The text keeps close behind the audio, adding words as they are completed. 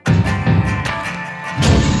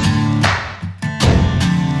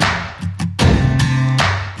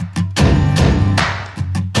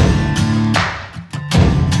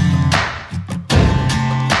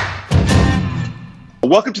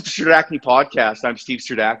Welcome to the Stradacny podcast. I'm Steve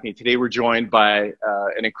Stradacny. Today we're joined by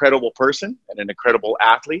an incredible person and an incredible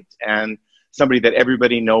athlete and somebody that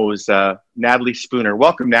everybody knows, Natalie Spooner.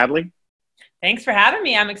 Welcome, Natalie. Thanks for having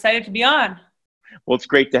me. I'm excited to be on. Well, it's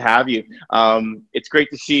great to have you. It's great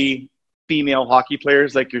to see female hockey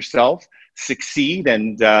players like yourself succeed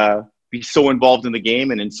and be so involved in the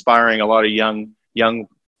game and inspiring a lot of young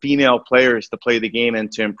female players to play the game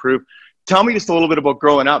and to improve. Tell me just a little bit about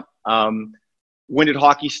growing up. When did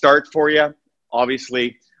hockey start for you?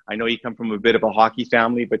 Obviously, I know you come from a bit of a hockey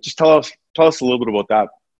family, but just tell us a little bit about that.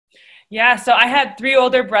 Yeah, so I had 3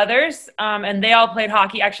 older brothers, and they all played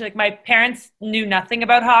hockey. Actually, my parents knew nothing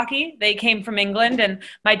about hockey. They came from England, and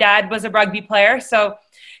my dad was a rugby player, so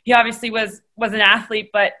he obviously was an athlete,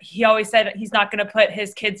 but he always said he's not going to put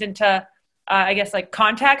his kids into,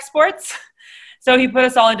 contact sports. So he put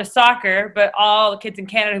us all into soccer, but all the kids in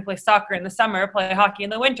Canada who play soccer in the summer play hockey in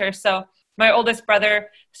the winter. So my oldest brother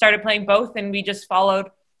started playing both, and we just followed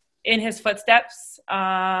in his footsteps.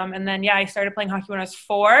 And then, I started playing hockey when I was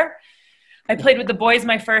 4. I played with the boys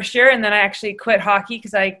my first year, and then I actually quit hockey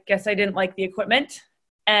because I guess I didn't like the equipment.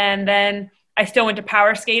 And then I still went to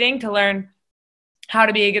power skating to learn how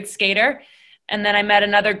to be a good skater. And then I met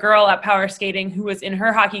another girl at power skating who was in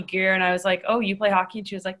her hockey gear, and I was like, "Oh, you play hockey?" And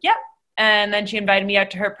she was like, "Yep." And then she invited me out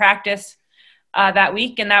to her practice that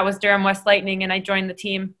week, and that was Durham West Lightning, and I joined the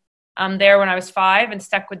team there when I was 5 and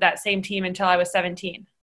stuck with that same team until I was 17.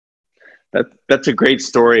 That's a great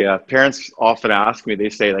story. Parents often ask me, they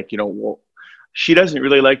say, well, she doesn't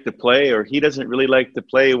really like to play or he doesn't really like to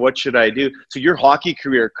play. What should I do? So your hockey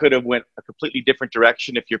career could have went a completely different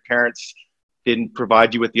direction if your parents didn't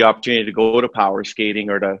provide you with the opportunity to go to power skating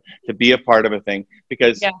or to be a part of a thing,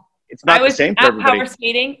 because it's not the same for everybody. I was at power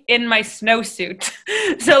skating in my snowsuit.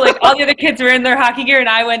 So all the other kids were in their hockey gear and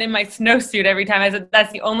I went in my snowsuit every time. I said,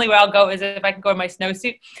 that's the only way I'll go is if I can go in my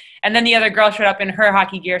snowsuit. And then the other girl showed up in her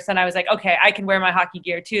hockey gear. So then I was like, okay, I can wear my hockey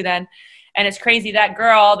gear too then. And it's crazy. That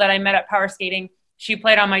girl that I met at power skating, she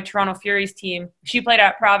played on my Toronto Furies team. She played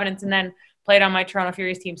at Providence and then played on my Toronto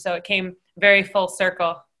Furies team. So it came very full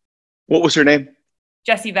circle. What was her name?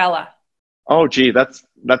 Jessie Vella. Oh, gee, that's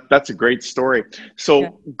a great story.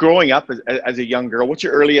 So growing up as a young girl, what's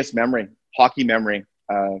your earliest memory, hockey memory,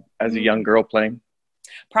 as a young girl playing?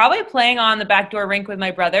 Probably playing on the backdoor rink with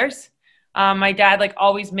my brothers. My dad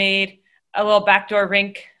always made a little backdoor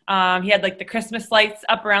rink. He had the Christmas lights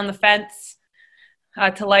up around the fence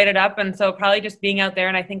to light it up. And so probably just being out there.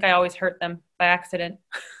 And I think I always hurt them by accident.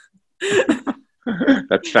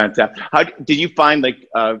 That's fantastic. How did you find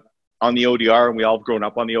on the ODR, and we all have grown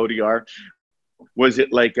up on the ODR, was it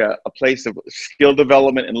a place of skill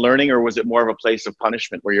development and learning, or was it more of a place of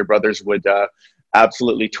punishment where your brothers would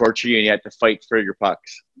absolutely torture you and you had to fight for your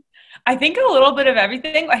pucks? I think a little bit of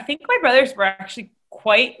everything. I think my brothers were actually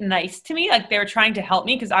quite nice to me. They were trying to help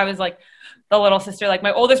me because I was the little sister.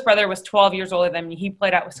 My oldest brother was 12 years older than me. He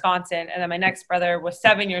played at Wisconsin. And then my next brother was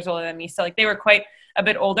 7 years older than me. So they were quite a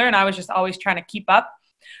bit older and I was just always trying to keep up.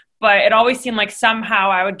 But it always seemed like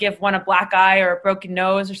somehow I would give one a black eye or a broken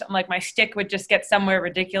nose or something. My stick would just get somewhere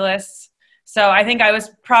ridiculous. So I think I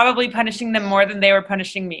was probably punishing them more than they were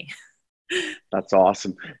punishing me. That's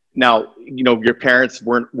awesome. Now, your parents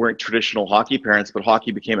weren't traditional hockey parents, but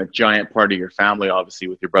hockey became a giant part of your family, obviously,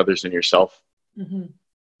 with your brothers and yourself. Mm-hmm.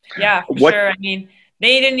 Yeah, for sure. I mean,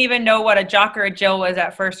 they didn't even know what a jock or a Jill was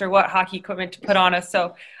at first or what hockey equipment to put on us.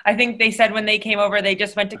 So I think they said when they came over, they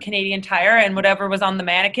just went to Canadian Tire and whatever was on the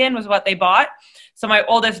mannequin was what they bought. So my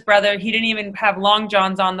oldest brother, he didn't even have long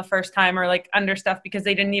johns on the first time or under stuff because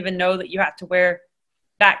they didn't even know that you had to wear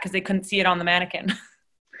that because they couldn't see it on the mannequin.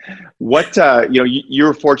 What, you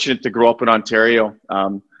were fortunate to grow up in Ontario.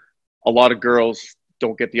 A lot of girls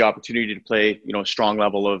don't get the opportunity to play, a strong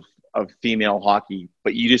level of female hockey,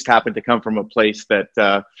 but you just happen to come from a place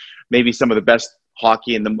that maybe some of the best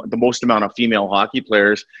hockey and the most amount of female hockey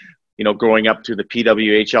players, growing up through the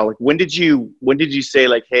PWHL. When did you say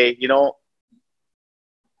hey,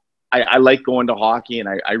 I like going to hockey and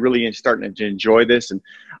I really am starting to enjoy this. And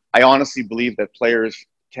I honestly believe that players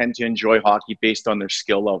tend to enjoy hockey based on their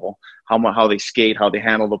skill level, how they skate, how they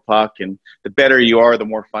handle the puck. And the better you are, the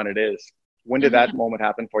more fun it is. When did that moment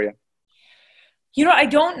happen for you? I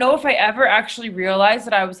don't know if I ever actually realized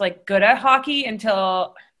that I was good at hockey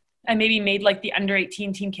until I maybe made the under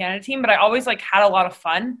 18 Team Canada team, but I always had a lot of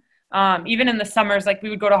fun. Even in the summers, we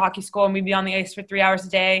would go to hockey school and we'd be on the ice for 3 hours a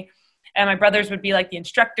day. And my brothers would be the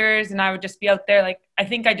instructors and I would just be out there. I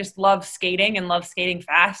think I just love skating and love skating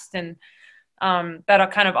fast. And that'll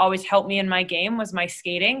kind of always help me in my game was my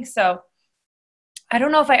skating. So I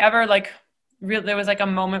don't know if I ever there was a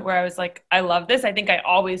moment where I was I love this. I think I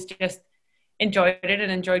always just enjoyed it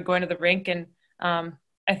and enjoyed going to the rink. And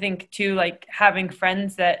I think too, like having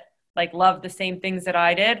friends that like loved the same things that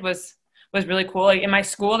I did was really cool. Like in my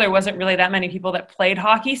school, there wasn't really that many people that played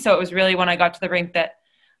hockey. So it was really when I got to the rink that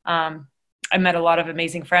I met a lot of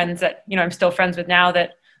amazing friends that, you know, I'm still friends with now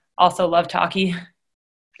that also loved hockey.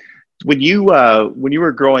 When you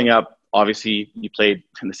were growing up, obviously you played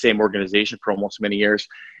in the same organization for almost many years.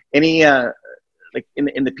 Any like in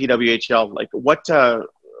the PWHL, like what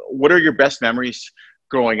are your best memories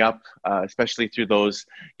growing up, especially through those,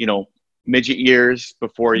 you know, midget years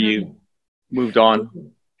before you moved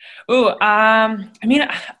on? I mean,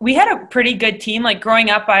 we had a pretty good team. Like growing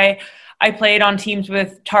up, I played on teams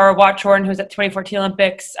with Tara Watchorn, who was at 2014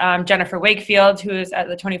 Olympics, Jennifer Wakefield, who was at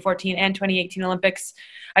the 2014 and 2018 Olympics.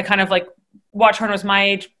 I kind of like, Watchorn was my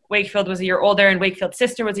age, Wakefield was a year older, and Wakefield's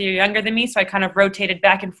sister was a year younger than me. So I kind of rotated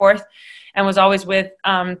back and forth and was always with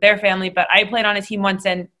their family. But I played on a team once,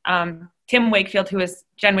 and Tim Wakefield, who was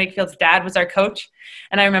Jen Wakefield's dad, was our coach.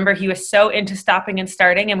 And I remember he was so into stopping and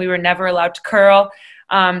starting, and we were never allowed to curl.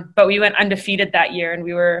 But we went undefeated that year, and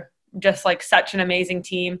we were just like such an amazing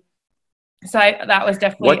team. So that was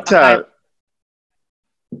definitely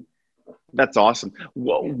that's awesome.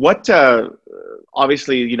 What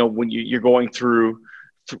obviously, you know, when you're going through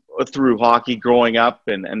hockey growing up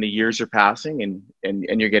and the years are passing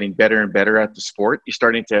and you're getting better and better at the sport, you're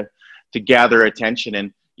starting to gather attention.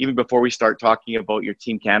 And even before we start talking about your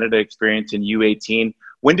Team Canada experience in U18,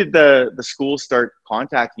 when did the school start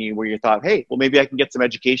contacting you where you thought, hey, well, maybe I can get some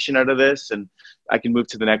education out of this and I can move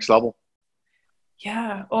to the next level?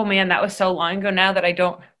 Yeah. Oh man, that was so long ago now that I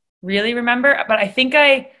don't really remember, but I think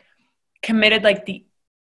I committed like the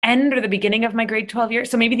end or the beginning of my grade 12 year.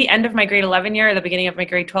 So maybe the end of my grade 11 year or the beginning of my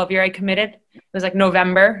grade 12 year, I committed. It was like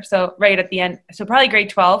November. So right at the end. So probably grade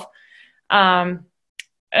 12. And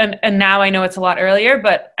now I know it's a lot earlier,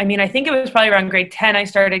 but I mean, I think it was probably around grade 10, I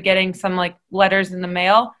started getting some like letters in the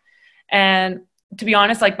mail. And to be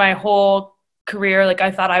honest, like my whole career, like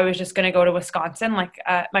I thought I was just going to go to Wisconsin. Like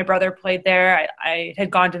my brother played there. I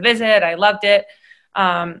had gone to visit. I loved it.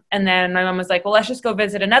 And then my mom was like, well, let's just go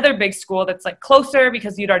visit another big school that's like closer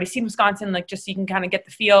because you'd already seen Wisconsin, like just so you can kind of get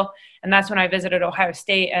the feel. And that's when I visited Ohio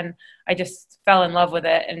State and I just fell in love with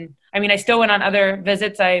it. And I mean, I still went on other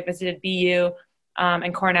visits. I visited BU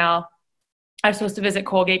and Cornell. I was supposed to visit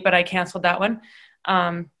Colgate, but I canceled that one.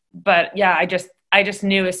 But yeah, I just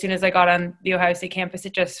knew as soon as I got on the Ohio State campus,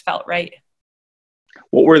 it just felt right.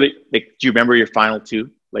 What were the, like, do you remember your final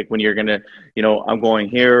two? Like when you're going to, you know, I'm going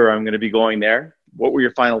here or I'm going to be going there. What were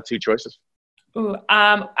your final two choices? Ooh,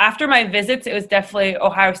 after my visits, it was definitely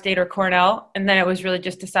Ohio State or Cornell. And then it was really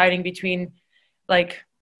just deciding between like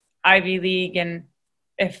Ivy League and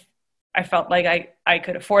if I felt like I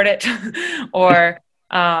could afford it or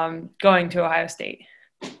going to Ohio State.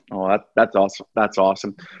 Oh, that's awesome. That's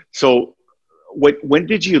awesome. So when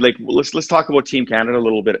did you, like, let's talk about Team Canada a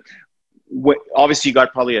little bit. Obviously you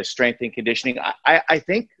got probably a strength and conditioning. I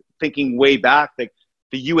think thinking way back, like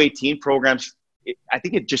the U18 programs, I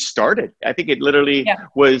think it just started. I think it literally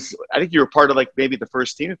was, I think you were part of like maybe the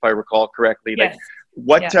first team, if I recall correctly. Yes.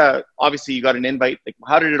 Like obviously you got an invite, like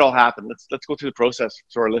how did it all happen? Let's go through the process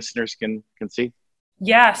so our listeners can see.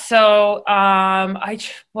 Yeah. So, I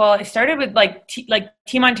started with like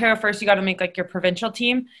Team Ontario first. You got to make like your provincial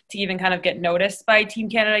team to even kind of get noticed by Team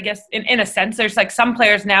Canada, I guess. In a sense, there's like some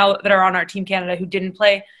players now that are on our Team Canada who didn't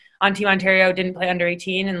play on Team Ontario, didn't play under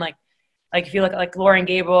 18. And like if you look at like Lauren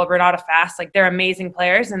Gable, Renata Fast, like they're amazing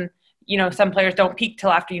players. And, you know, some players don't peak till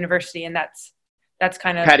after university. And that's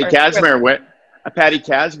kind of Patty Kazmir went. A Patty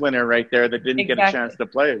Kaz winner right there that didn't get a chance to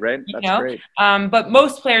play, right? That's great. But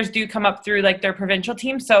most players do come up through like their provincial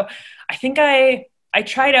team. So I think I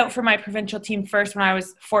tried out for my provincial team first when I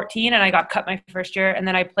was 14 and I got cut my first year. And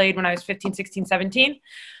then I played when I was 15, 16, 17.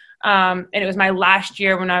 And it was my last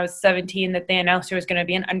year when I was 17 that they announced there was going to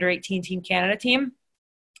be an under 18 Team Canada team.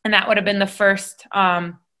 And that would have been the first,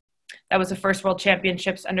 that was the first World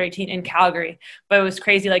Championships under 18 in Calgary. But it was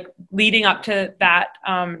crazy, like leading up to that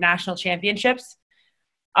national championships,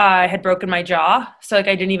 I had broken my jaw. So like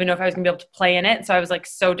I didn't even know if I was gonna be able to play in it. So I was like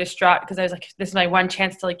so distraught because I was like, this is my one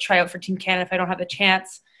chance to like try out for Team Canada. If I don't have the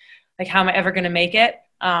chance, like how am I ever gonna make it?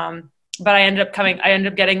 But I ended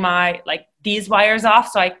up getting my like these wires off.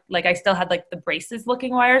 So I still had like the braces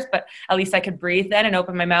looking wires, but at least I could breathe then and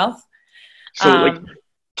open my mouth. So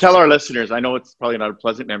tell our listeners, I know it's probably not a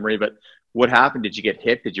pleasant memory, but what happened? Did you get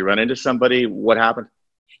hit? Did you run into somebody? What happened?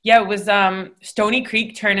 Yeah, it was Stony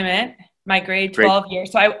Creek tournament, my grade 12 year.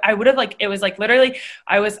 So I would have like, it was like literally,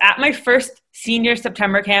 I was at my first senior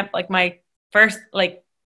September camp, like my first, like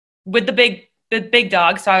with the big the big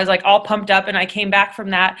dog. So I was like all pumped up, and I came back from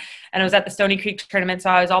that and I was at the Stony Creek tournament. So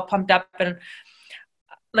I was all pumped up, and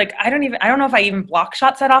like, I don't know if I even block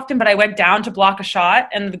shots that often, but I went down to block a shot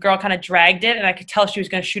and the girl kind of dragged it, and I could tell she was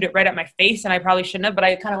going to shoot it right at my face, and I probably shouldn't have, but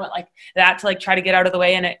I kind of went like that to like try to get out of the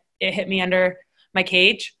way, and it hit me under my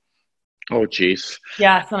cage. Oh, geez.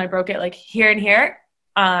 Yeah. So then I broke it like here and here.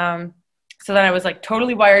 So then I was like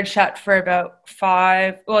totally wired shut for about it's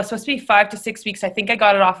supposed to be 5 to 6 weeks. I think I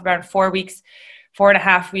got it off around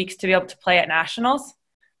 4.5 weeks to be able to play at nationals.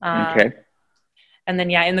 Okay. And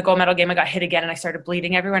then, in the gold medal game, I got hit again and I started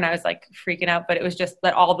bleeding everywhere, and I was like freaking out, but it was just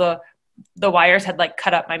that all the wires had like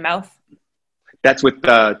cut up my mouth. That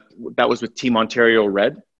was with Team Ontario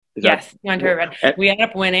Red? Yes, Team Ontario Red. We ended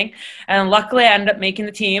up winning, and luckily I ended up making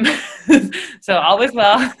the team. So all was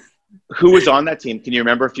well. Who was on that team? Can you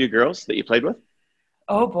remember a few girls that you played with?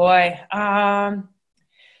 Oh boy.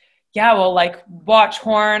 Like Watch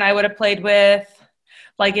Horn I would have played with.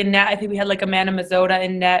 Like in net, I think we had like Amanda Mazzotta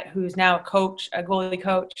in net, who's now a goalie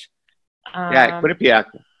coach. Quinnipiac.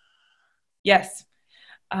 Yes.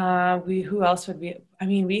 Who else would we? I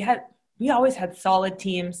mean, we always had solid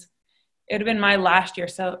teams. It would have been my last year,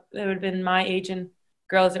 so it would have been my age and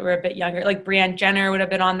girls that were a bit younger. Like Brianne Jenner would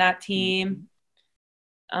have been on that team.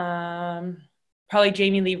 Probably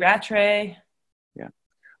Jamie Lee Rattray. Yeah.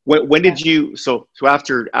 When did you so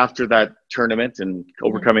after that tournament and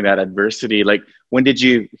overcoming that adversity, like when did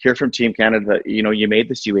you hear from Team Canada that you made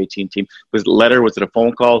this U18 team? Was it a letter? Was it a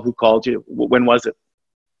phone call? Who called you? When was it?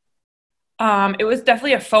 It was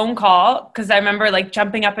definitely a phone call, because I remember like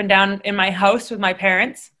jumping up and down in my house with my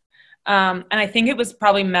parents. And I think it was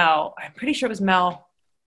probably Mel. I'm pretty sure it was Mel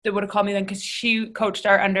that would have called me then, because she coached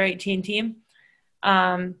our under 18 team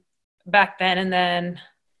back then. And then,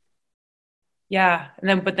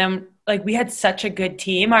 but then like we had such a good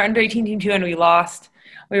team, our under 18 team too, and we lost.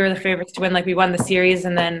 We were the favorites to win. Like we won the series,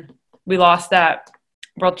 and then we lost that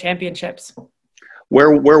World Championships. Where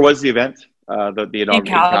was the event? The in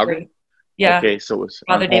Calgary. Yeah. Okay, so it was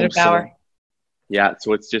Father David Bauer. Yeah,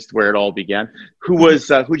 so it's just where it all began.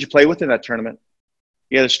 Who'd you play with in that tournament?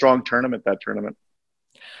 You had a strong tournament that tournament.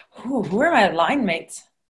 Who were my line mates?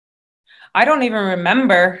 I don't even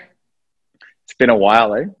remember. It's been a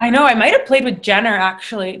while, eh? I know. I might have played with Jenner,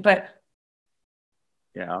 actually, but...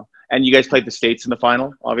 Yeah. And you guys played the States in the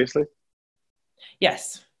final, obviously?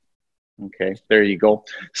 Yes. Okay, there you go.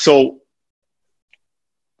 So,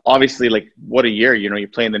 obviously, like, what a year. You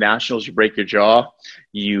play in the Nationals, you break your jaw,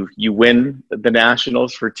 you win the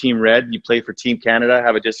Nationals for Team Red, you play for Team Canada,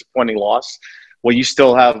 have a disappointing loss. Well, you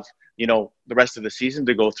still have, the rest of the season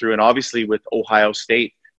to go through, and obviously with Ohio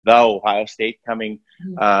State coming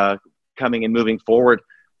and moving forward.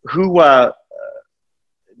 Who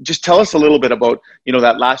just tell us a little bit about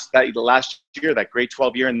that last year, that grade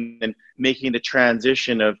 12 year, and then making the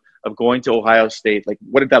transition of going to Ohio State. Like,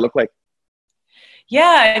 what did that look like?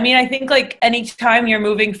 Yeah, I mean, I think like anytime you're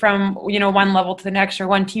moving from one level to the next or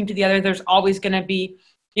one team to the other, there's always going to be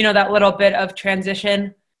that little bbit of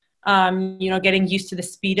transition. Getting used to the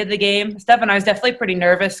speed of the game stuff. And I was definitely pretty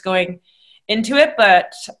nervous going into it,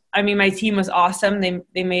 but I mean, my team was awesome.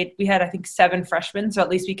 We had, I think, 7 freshmen. So at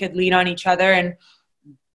least we could lean on each other and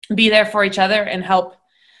be there for each other and help,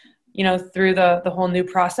 through the whole new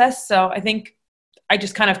process. So I think I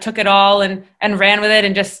just kind of took it all and ran with it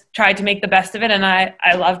and just tried to make the best of it. And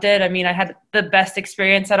I loved it. I mean, I had the best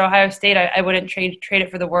experience at Ohio State. I wouldn't trade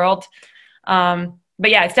it for the world. But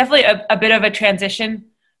yeah, it's definitely a bit of a transition,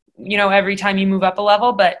 every time you move up a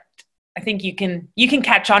level, but I think you can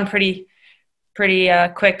catch on pretty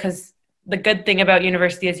quick, because the good thing about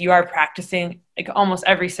university is you are practicing like almost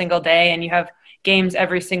every single day, and you have games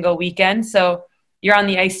every single weekend. So you're on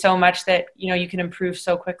the ice so much that, you can improve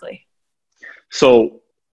so quickly. So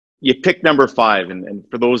you picked number 5, and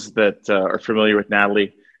for those that are familiar with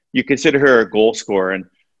Natalie, you consider her a goal scorer, and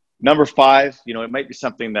number 5, it might be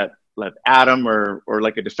something that Adam or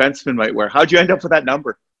like a defenseman might wear. How'd you end up with that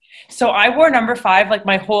number? So I wore number 5 like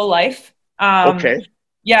my whole life. Okay.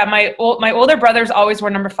 Yeah, my older brothers always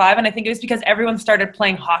wore number 5, and I think it was because everyone started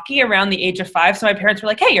playing hockey around the age of 5. So my parents were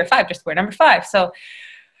like, "Hey, you're 5, just wear number 5." So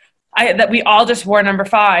we all just wore number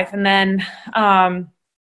 5, and then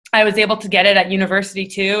I was able to get it at university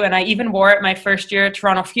too, and I even wore it my first year at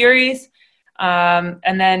Toronto Furies.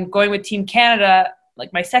 And then going with Team Canada,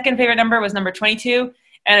 like my second favorite number was number 22.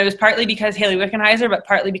 And it was partly because Haley Wickenheiser, but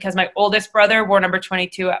partly because my oldest brother wore number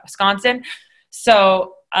 22 at Wisconsin.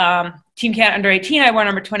 So Team Canada under 18, I wore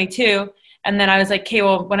number 22. And then I was like, okay,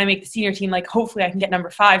 well, when I make the senior team, like hopefully I can get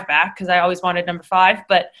number 5 back, because I always wanted number 5.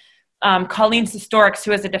 But Colleen Sistorix,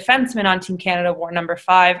 who was a defenseman on Team Canada, wore number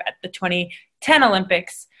 5 at the 2010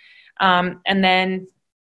 Olympics. And then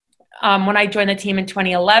when I joined the team in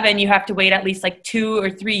 2011, you have to wait at least like 2 or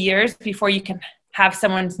 3 years before you can have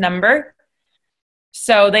someone's number.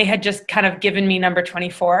 So they had just kind of given me number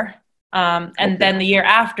 24. And then the year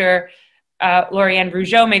after, Lauriane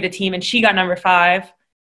Rougeau made the team and she got number 5.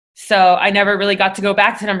 So I never really got to go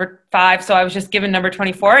back to number 5. So I was just given number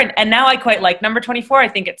 24. And now I quite like number 24. I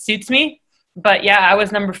think it suits me. But yeah, I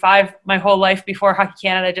was number 5 my whole life before Hockey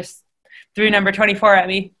Canada just threw number 24 at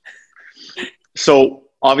me. So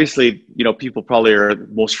obviously, people probably are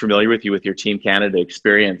most familiar with you with your Team Canada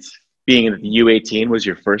experience. Being in the U18 was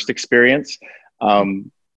your first experience.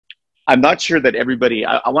 I'm not sure that everybody,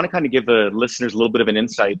 I want to kind of give the listeners a little bit of an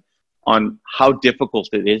insight on how difficult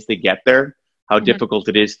it is to get there, how difficult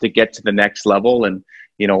it is to get to the next level. And,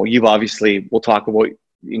 you've obviously, we'll talk about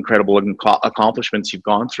incredible accomplishments you've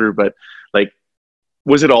gone through, but like,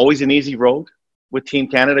 was it always an easy road with Team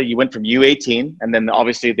Canada? You went from U18 and then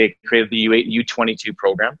obviously they created the U22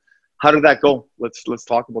 program. How did that go? Let's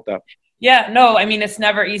talk about that. Yeah, no, I mean, it's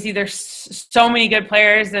never easy. There's so many good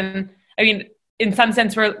players. And I mean, in some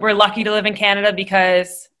sense, we're lucky to live in Canada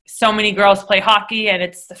because so many girls play hockey and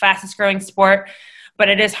it's the fastest growing sport, but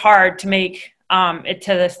it is hard to make it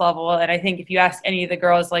to this level. And I think if you ask any of the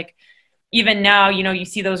girls, like even now, you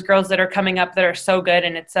see those girls that are coming up that are so good,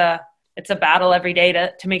 and it's a battle every day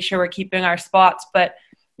to make sure we're keeping our spots. But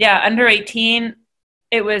yeah, under 18,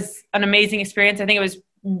 it was an amazing experience. I think it was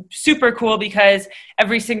super cool because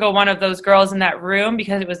every single one of those girls in that room,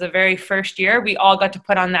 because it was the very first year, we all got to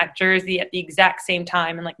put on that jersey at the exact same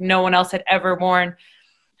time. And like no one else had ever worn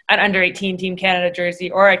an under 18 Team Canada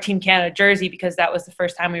jersey or a Team Canada jersey, because that was the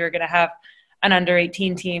first time we were going to have an under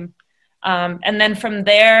 18 team. And then from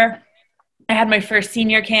there, I had my first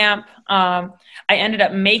senior camp. I ended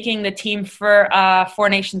up making the team for Four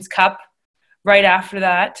Nations Cup right after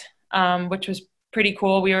that, which was pretty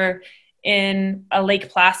cool. We were in Lake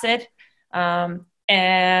Placid, and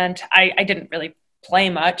I didn't really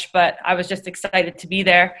play much, but I was just excited to be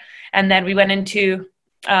there. And then we went into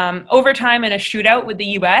overtime in a shootout with the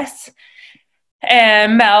U.S.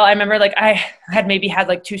 And Mel, I remember I had maybe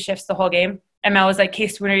had 2 shifts the whole game. And Mel was like,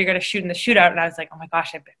 Case, when are you going to shoot in the shootout? And I was like, oh my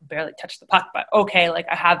gosh, I barely touched the puck, but okay,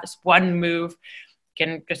 I have this one move,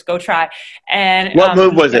 can just go try. And what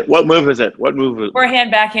move was it? What move was it?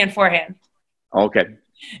 Forehand, backhand, forehand. Okay.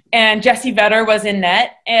 And Jessie Vetter was in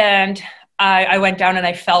net, and I went down and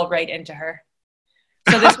I fell right into her.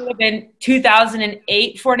 So this would have been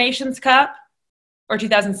 2008 Four Nations Cup or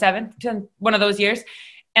 2007, one of those years.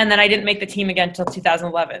 And then I didn't make the team again until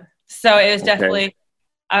 2011. So it was definitely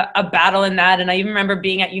a battle in that. And I even remember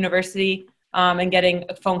being at university and getting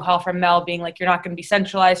a phone call from Mel being like, you're not going to be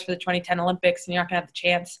centralized for the 2010 Olympics and you're not going to have the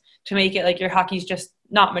chance to make it. Your hockey's just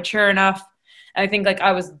not mature enough. And I think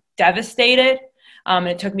I was devastated. And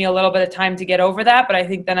it took me a little bit of time to get over that. But I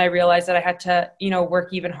think then I realized that I had to,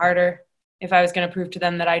 work even harder if I was going to prove to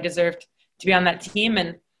them that I deserved to be on that team.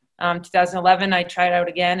 And 2011, I tried out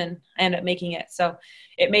again and I ended up making it. So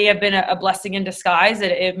it may have been a blessing in disguise.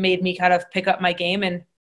 It made me kind of pick up my game and,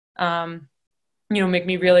 make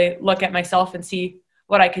me really look at myself and see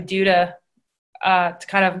what I could do to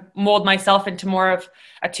kind of mold myself into more of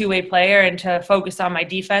a two-way player and to focus on my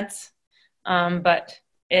defense. But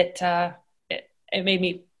it made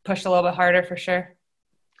me push a little bit harder for sure.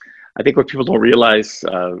 I think what people don't realize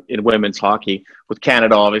in women's hockey, with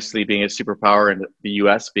Canada obviously being a superpower and the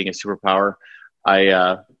U.S. being a superpower,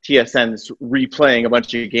 TSN's replaying a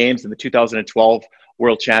bunch of games in the 2012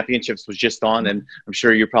 World Championships was just on, and I'm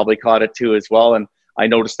sure you probably caught it too as well. And I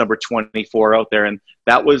noticed number 24 out there, and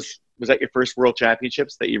that was that your first World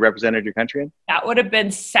Championships that you represented your country in? That would have been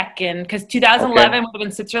second, because 2011 would have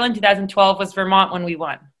been Switzerland. 2012 was Vermont when we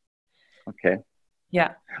won. Okay.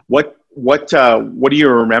 Yeah. What do you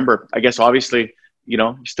remember? I guess obviously,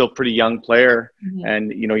 you're still a pretty young player,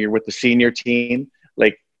 and you're with the senior team.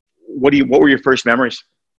 What were your first memories?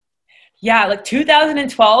 Yeah,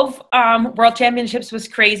 2012 World Championships was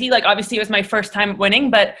crazy. Obviously it was my first time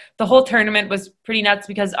winning, but the whole tournament was pretty nuts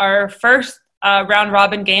because our first round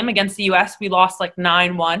robin game against the US, we lost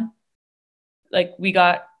 9-1. We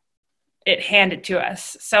got it handed to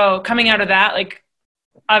us. So coming out of that,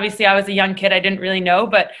 obviously I was a young kid, I didn't really know,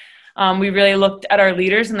 but we really looked at our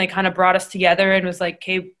leaders and they kind of brought us together and was like,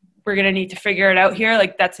 okay, we're going to need to figure it out here.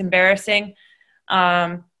 That's embarrassing.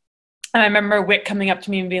 And I remember Wick coming up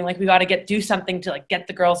to me and being like, we got to do something to get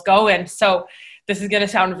the girls going. So this is going to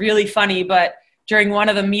sound really funny, but during one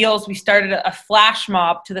of the meals, we started a flash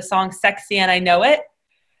mob to the song Sexy and I Know It.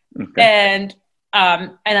 Okay. And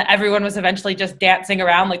everyone was eventually just dancing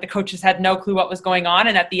around. The coaches had no clue what was going on.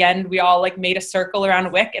 And at the end, we all made a circle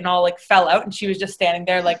around Wick and all fell out. And she was just standing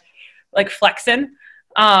there like flexing.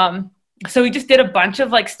 So we just did a bunch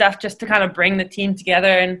of like stuff just to kind of bring the team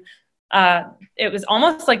together. And it was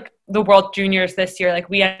almost like the World Juniors this year. Like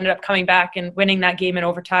we ended up coming back and winning that game in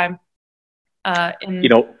overtime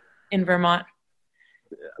in Vermont.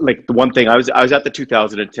 Like the one thing I was at the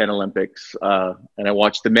 2010 Olympics and I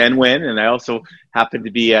watched the men win, and I also happened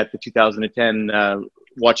to be at the 2010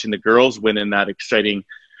 watching the girls win in that exciting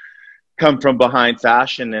come from behind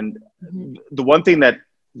fashion. And the one thing that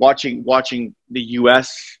watching the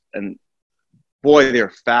US, and boy,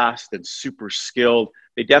 they're fast and super skilled.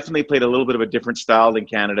 They definitely played a little bit of a different style than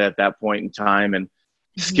Canada at that point in time, and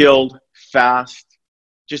skilled, fast,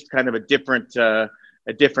 just kind of a different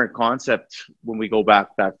concept when we go back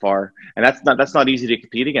that far. And that's not easy to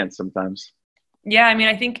compete against sometimes. Yeah, I mean,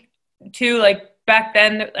 I think too, like back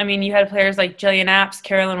then, I mean, you had players like Jillian Apps,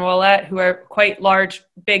 Carolyn Ouellette, who are quite large,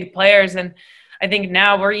 big players. And I think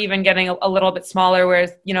now we're even getting a little bit smaller,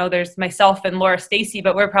 whereas, you know, there's myself and Laura Stacey,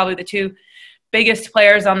 but we're probably the two biggest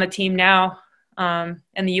players on the team now. And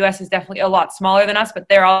the US is definitely a lot smaller than us, but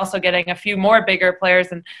they're also getting a few more bigger players,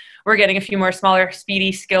 and we're getting a few more smaller,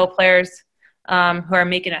 speedy, skill players who are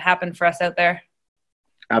making it happen for us out there.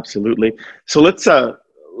 Absolutely. So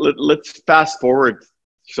let's fast forward.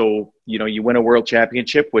 So, you know, you win a world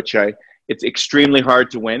championship, which it's extremely hard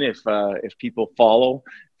to win if people follow.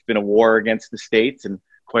 It's been a war against the States, and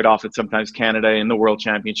quite often sometimes Canada in the world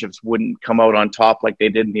championships wouldn't come out on top like they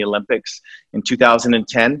did in the Olympics in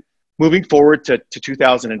 2010. Moving forward to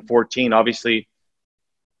 2014, obviously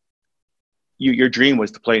your dream was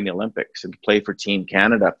to play in the Olympics and to play for Team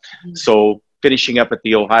Canada. Mm-hmm. So finishing up at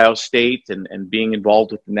the Ohio State and being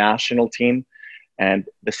involved with the national team and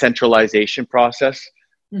the centralization process,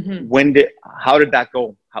 how did that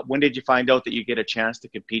go? When did you find out that you get a chance to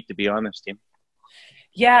compete to be on this team?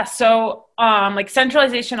 Yeah, so like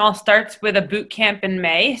centralization all starts with a boot camp in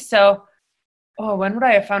May. So, when would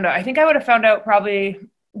I have found out? I think I would have found out probably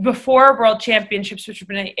before World Championships, which would have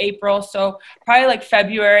been in April. So probably like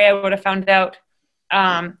February, I would have found out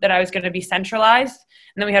that I was going to be centralized.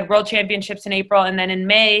 And then we had World Championships in April. And then in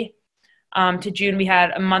May to June, we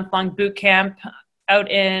had a month-long boot camp out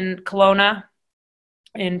in Kelowna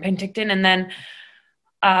in Penticton. And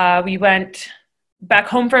then we went back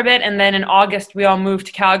home for a bit. And then in August, we all moved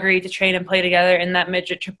to Calgary to train and play together in that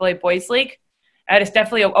midget AAA boys league. And it's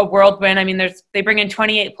definitely a whirlwind. I mean, they bring in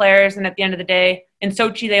 28 players, and at the end of the day, in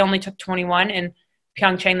Sochi, they only took 21. In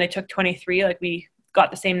Pyeongchang, they took 23. Like, we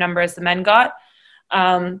got the same number as the men got.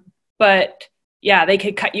 But, yeah, they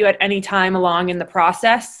could cut you at any time along in the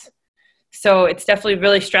process. So it's definitely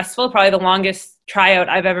really stressful, probably the longest tryout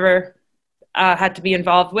I've ever had to be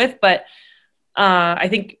involved with. But I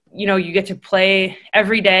think, you know, you get to play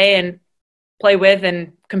every day and play with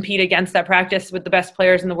and compete against that practice with the best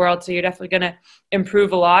players in the world. So you're definitely going to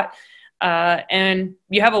improve a lot. And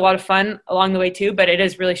you have a lot of fun along the way too, but it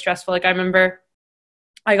is really stressful. Like, I remember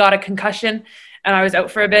I got a concussion and I was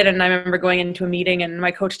out for a bit, and I remember going into a meeting and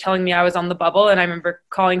my coach telling me I was on the bubble, and I remember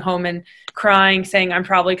calling home and crying, saying, I'm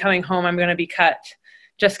probably coming home, I'm going to be cut,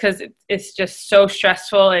 just because it's just so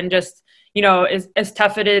stressful. And just, you know, as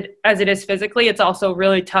tough as it is physically, it's also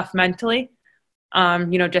really tough mentally,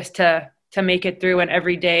 you know, just to make it through. And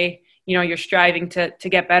every day, you know, you're striving to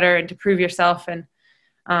get better and to prove yourself. And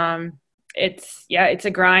it's a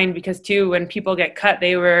grind, because too, when people get cut,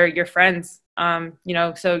 they were your friends, you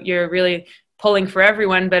know, so you're really pulling for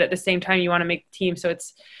everyone, but at the same time you want to make the team. So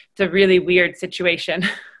it's a really weird situation.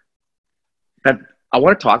 And I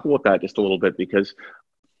want to talk about that just a little bit, because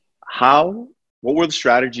what were the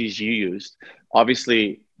strategies you used?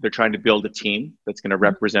 Obviously, they're trying to build a team that's going to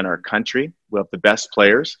represent our country. We have the best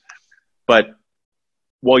players. But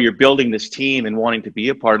while you're building this team and wanting to be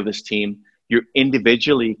a part of this team, you're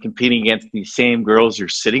individually competing against these same girls you're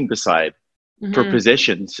sitting beside for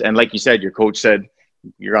positions. And like you said, your coach said,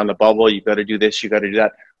 you're on the bubble, you got to do this, you got to do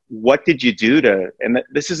that. What did you do and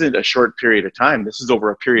this isn't a short period of time, this is over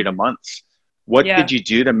a period of months. What did you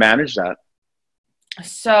do to manage that?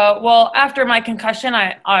 So, well, after my concussion,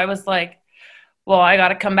 I was like, well, I got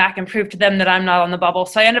to come back and prove to them that I'm not on the bubble.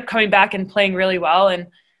 So I ended up coming back and playing really well and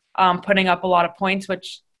putting up a lot of points,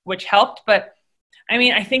 which helped. But I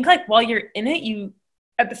mean, I think like while you're in it, you,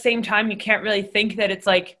 at the same time, you can't really think that it's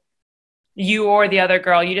like you or the other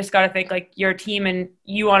girl. You just got to think like your team, and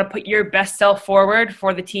you want to put your best self forward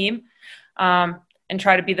for the team, and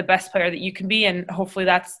try to be the best player that you can be. And hopefully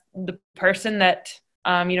that's the person that,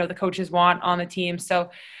 you know, the coaches want on the team.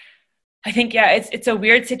 So I think, yeah, it's a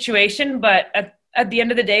weird situation, but at the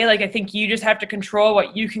end of the day, like, I think you just have to control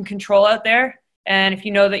what you can control out there. And if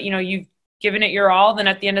you know that, you know, you've given it your all, then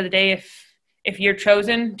at the end of the day, if you're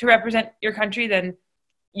chosen to represent your country, then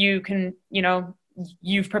you can,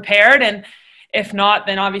 you've prepared. And if not,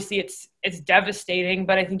 then obviously it's devastating.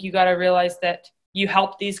 But I think you got to realize that you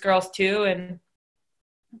help these girls too. And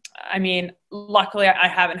I mean, luckily I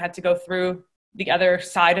haven't had to go through the other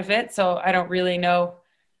side of it. So I don't really know.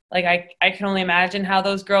 Like I can only imagine how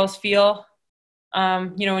those girls feel,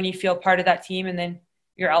 when you feel part of that team and then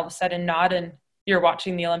you're all of a sudden not, and you're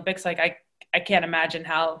watching the Olympics. Like I can't imagine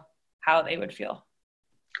how they would feel.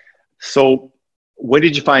 So when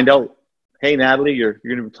did you find out, hey, Natalie, you're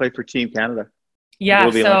going to play for Team Canada? Yeah.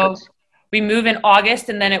 So we move in August,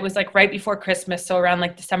 and then it was like right before Christmas. So around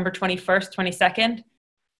like December 21st,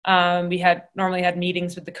 22nd, we normally had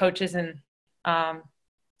meetings with the coaches, and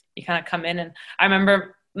you kind of come in. And I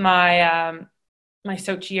remember my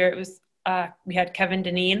Sochi year, it was, we had Kevin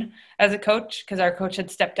Deneen as a coach because our coach had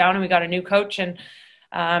stepped down and we got a new coach. And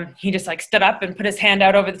he just like stood up and put his hand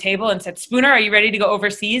out over the table and said, "Spooner, are you ready to go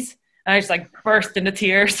overseas?" And I just like burst into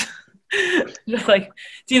tears. Just like,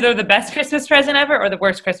 it's either the best Christmas present ever or the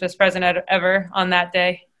worst Christmas present ever on that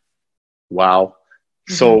day. Wow.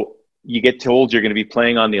 Mm-hmm. So you get told you're going to be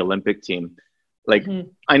playing on the Olympic team. Like,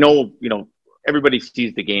 I know, everybody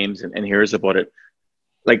sees the games and hears about it.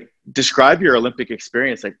 Like, describe your Olympic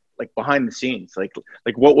experience, like behind the scenes. Like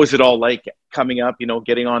what was it all like coming up,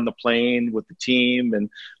 getting on the plane with the team, and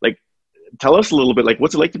like, tell us a little bit, like,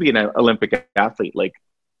 what's it like to be an Olympic athlete? Like,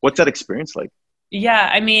 what's that experience like? Yeah,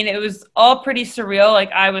 I mean, it was all pretty surreal.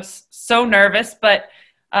 Like, I was so nervous, but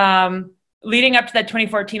leading up to that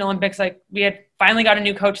 2014 Olympics, like, we had finally got a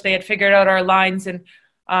new coach. They had figured out our lines, and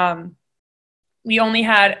we only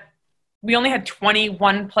had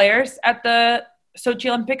 21 players at the Sochi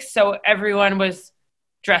Olympics, so everyone was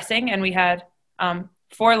dressing, and we had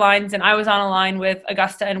 4 lines, and I was on a line with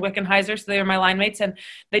Augusta and Wickenheiser, so they were my line mates, and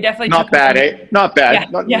they definitely not bad, eh? Not bad.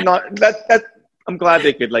 Yeah, not that. I'm glad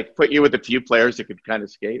they could like put you with a few players that could kind of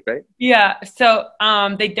skate, right? Yeah. So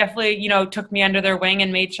they definitely, took me under their wing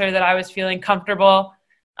and made sure that I was feeling comfortable,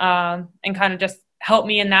 and kind of just helped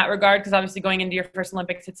me in that regard. Because obviously going into your first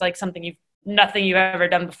Olympics, it's like nothing you've ever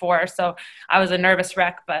done before. So I was a nervous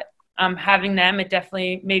wreck, but having them, it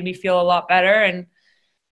definitely made me feel a lot better. And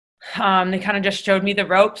they kind of just showed me the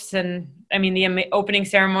ropes. And I mean, the opening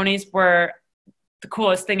ceremonies were the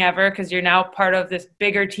coolest thing ever, because you're now part of this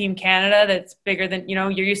bigger Team Canada that's bigger than,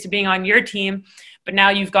 you're used to being on your team, but now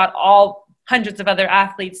you've got all hundreds of other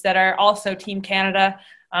athletes that are also Team Canada,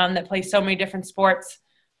 that play so many different sports.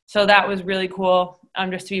 So that was really cool,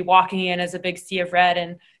 just to be walking in as a big sea of red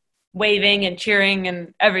and waving and cheering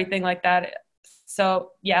and everything like that.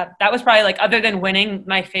 So yeah, that was probably, like, other than winning,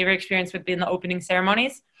 my favorite experience would be in the opening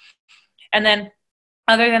ceremonies. And then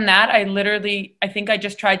other than that, I think I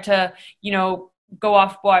just tried to, go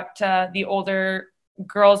off what the older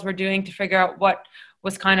girls were doing to figure out what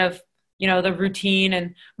was kind of, the routine.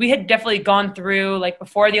 And we had definitely gone through, like,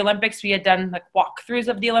 before the Olympics, we had done like walkthroughs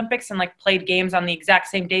of the Olympics and like played games on the exact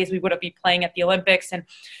same days we would be playing at the Olympics. And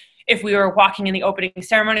if we were walking in the opening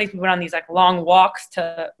ceremonies, we went on these like long walks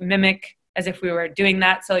to mimic as if we were doing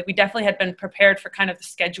that. So like, we definitely had been prepared for kind of the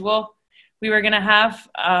schedule we were going to have.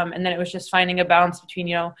 And then it was just finding a balance between,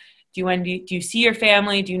 do you see your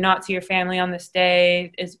family? Do you not see your family on this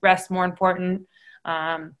day? Is rest more important?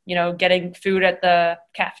 Getting food at the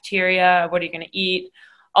cafeteria. What are you going to eat?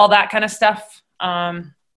 All that kind of stuff.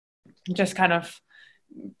 Just kind of,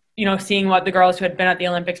 seeing what the girls who had been at the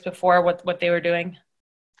Olympics before, what they were doing.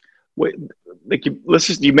 Wait, like,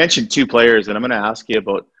 you mentioned 2 players, and I'm going to ask you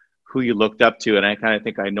about who you looked up to, and I kind of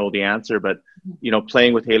think I know the answer, but,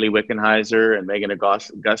 playing with Hayley Wickenheiser and Megan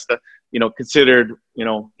Augusta, considered,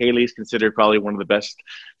 Hayley's considered probably one of the best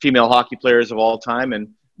female hockey players of all time, and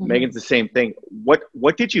Megan's the same thing.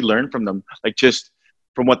 What did you learn from them? Like, just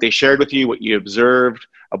from what they shared with you, what you observed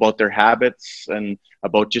about their habits and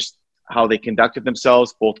about just how they conducted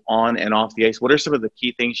themselves both on and off the ice? What are some of the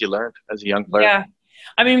key things you learned as a young player? Yeah.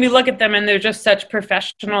 I mean, we look at them and they're just such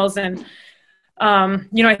professionals. And,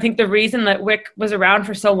 I think the reason that Wick was around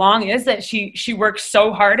for so long is that she worked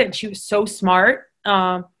so hard and she was so smart.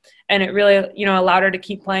 And it really, allowed her to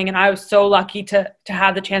keep playing. And I was so lucky to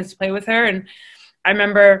have the chance to play with her. And I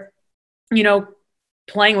remember,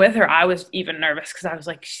 playing with her, I was even nervous because I was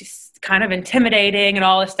like, she's kind of intimidating and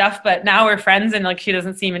all this stuff. But now we're friends and like, she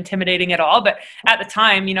doesn't seem intimidating at all. But at the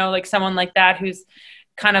time, like someone like that, who's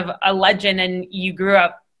kind of a legend and you grew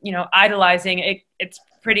up, idolizing it, it's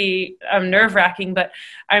pretty nerve-wracking. But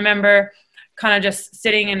I remember kind of just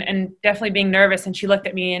sitting and definitely being nervous. And she looked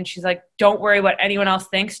at me and she's like, "Don't worry what anyone else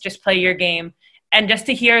thinks, just play your game." And just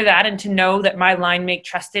to hear that and to know that my line mate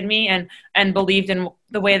trusted me and believed in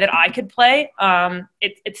the way that I could play,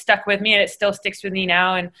 it stuck with me and it still sticks with me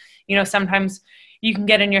now. And, sometimes, you can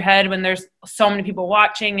get in your head when there's so many people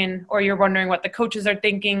watching, or you're wondering what the coaches are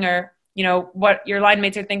thinking, or, what your line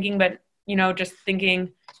mates are thinking, but, just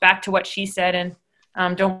thinking back to what she said,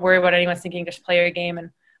 and don't worry what anyone's thinking, just play your game.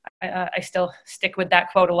 And I still stick with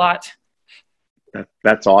that quote a lot.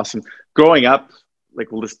 That's awesome. Growing up,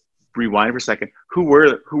 like, we'll just rewind for a second. Who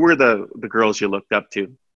were the girls you looked up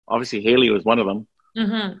to? Obviously Haley was one of them.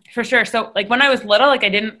 Mm-hmm, for sure. So like when I was little, like I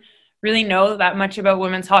didn't really know that much about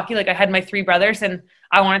women's hockey. Like I had my 3 brothers and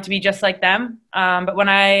I wanted to be just like them. But when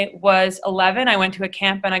I was 11, I went to a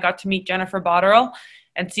camp and I got to meet Jennifer Botterill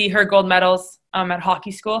and see her gold medals at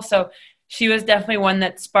hockey school. So she was definitely one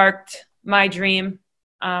that sparked my dream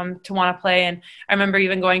to want to play. And I remember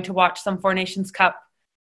even going to watch some Four Nations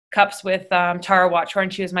Cups with Tara Watchorn.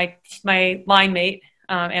 She was my line mate.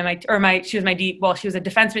 She was she was a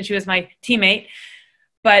defenseman. She was my teammate.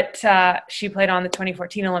 But she played on the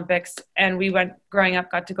 2014 Olympics, and we growing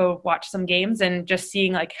up, got to go watch some games, and just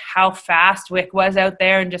seeing like how fast Wick was out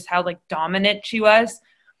there and just how like dominant she was.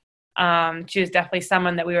 She was definitely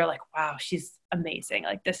someone that we were like, wow, she's amazing.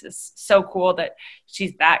 Like, this is so cool that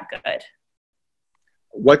she's that good.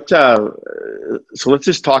 So let's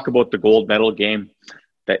just talk about the gold medal game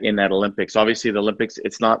in that Olympics. Obviously the Olympics,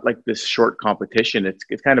 it's not like this short competition.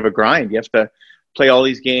 It's kind of a grind. You have to play all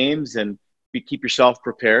these games and keep yourself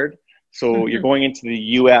prepared. So you're going into the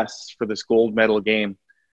US for this gold medal game.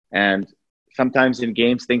 And sometimes in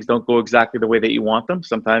games, things don't go exactly the way that you want them.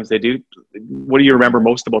 Sometimes they do. What do you remember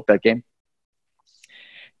most about that game?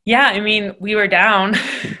 Yeah, I mean, we were down.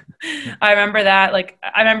 I remember that. Like,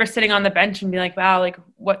 I remember sitting on the bench and being like, wow, like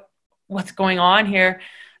what's going on here?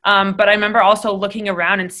 But I remember also looking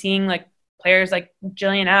around and seeing like players like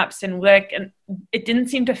Jillian Epps and Wick, and it didn't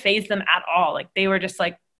seem to faze them at all. Like, they were just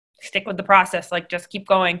like, stick with the process, like just keep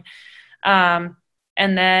going. And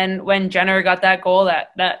then when Jenner got that goal,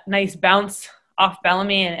 that nice bounce off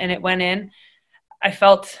Bellamy and it went in, I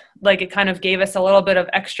felt like it kind of gave us a little bit of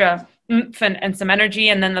extra oomph and some energy.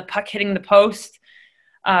 And then the puck hitting the post.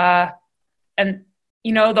 And,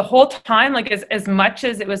 the whole time, like as much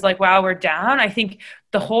as it was like, wow, we're down, I think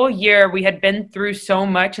the whole year we had been through so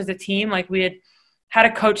much as a team. Like, we had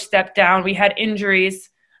a coach step down, we had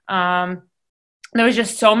injuries. There was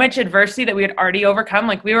just so much adversity that we had already overcome.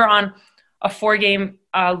 Like, we were on a 4-game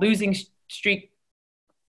losing streak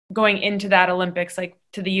going into that Olympics, like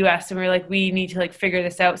to the US. And we were like, we need to like figure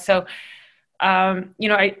this out. So,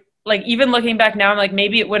 I like, even looking back now, I'm like,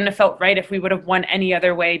 maybe it wouldn't have felt right if we would have won any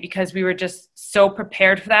other way, because we were just so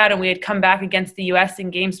prepared for that. And we had come back against the US in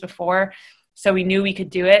games before. So we knew we could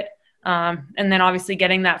do it. And then obviously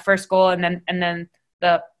getting that first goal and then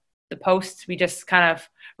the post, we just kind of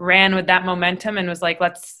ran with that momentum and was like,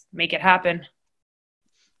 let's make it happen.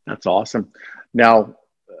 That's awesome. Now,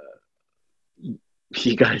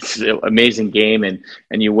 you guys, amazing game, and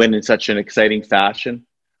you win in such an exciting fashion.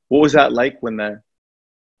 What was that like when they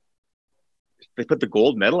put the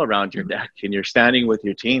gold medal around your neck and you're standing with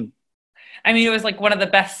your team? I mean, it was like one of the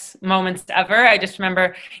best moments ever. I just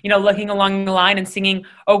remember, looking along the line and singing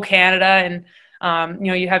 "Oh Canada," and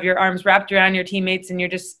you have your arms wrapped around your teammates and you're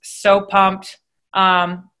just so pumped.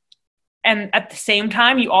 And at the same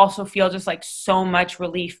time, you also feel just like so much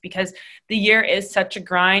relief, because the year is such a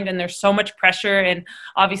grind and there's so much pressure. And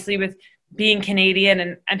obviously with being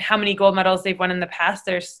Canadian and how many gold medals they've won in the past,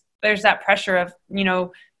 there's that pressure of,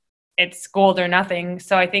 it's gold or nothing.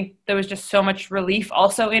 So I think there was just so much relief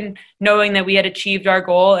also in knowing that we had achieved our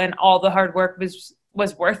goal and all the hard work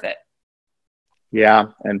was worth it. Yeah.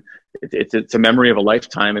 And it's a memory of a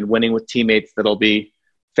lifetime, and winning with teammates that'll be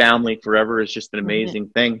family forever is just an amazing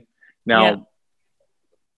thing. Now,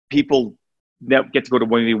 people that get to go to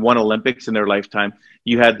maybe one Olympics in their lifetime.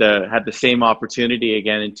 You had the same opportunity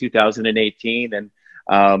again in 2018,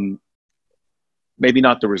 and maybe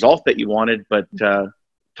not the result that you wanted, but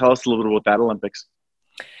tell us a little bit about that Olympics.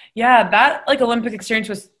 Yeah, that Olympic experience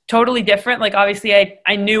was totally different. Like, obviously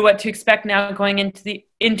I knew what to expect now going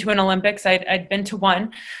into an Olympics. I'd been to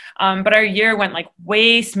one, but our year went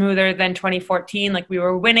way smoother than 2014. Like, we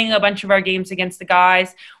were winning a bunch of our games against the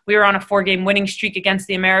guys. We were on a 4-game winning streak against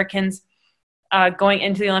the Americans. Going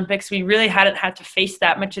into the Olympics, we really hadn't had to face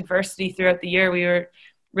that much adversity throughout the year. We were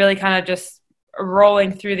really kind of just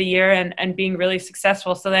rolling through the year and being really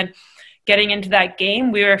successful. So then getting into that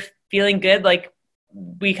game, we were feeling good. Like,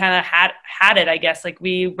 we kind of had it, I guess. Like,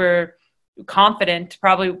 we were confident,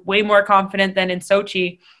 probably way more confident than in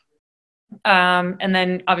Sochi. And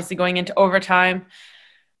then obviously going into overtime,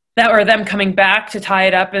 them coming back to tie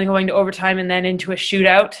it up and going to overtime and then into a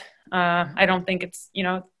shootout. I don't think it's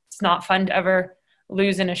not fun to ever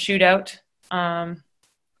lose in a shootout.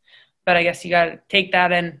 but I guess you got to take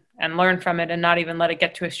that and learn from it and not even let it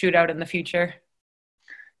get to a shootout in the future.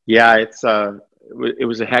 Yeah, it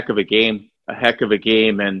was a heck of a game,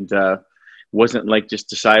 and wasn't like just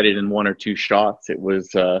decided in one or two shots. It was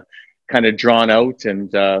kind of drawn out,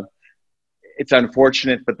 and it's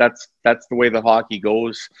unfortunate, but that's the way the hockey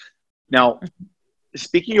goes. Now,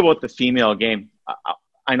 speaking about the female game,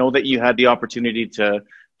 I know that you had the opportunity to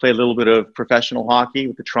play a little bit of professional hockey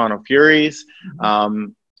with the Toronto Furies.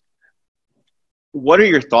 What are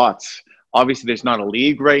your thoughts? Obviously, there's not a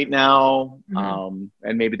league right now,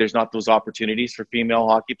 and maybe there's not those opportunities for female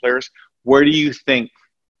hockey players. Where do you think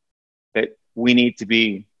that we need to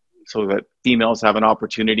be so that females have an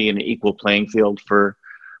opportunity and an equal playing field for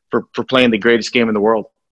playing the greatest game in the world?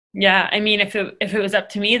 Yeah, I mean, if it was up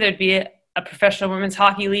to me, there'd be a professional women's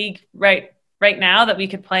hockey league right now that we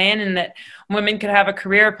could play in, and that women could have a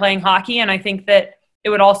career playing hockey. And I think that it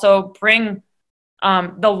would also bring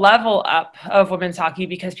the level up of women's hockey,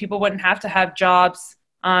 because people wouldn't have to have jobs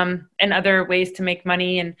and other ways to make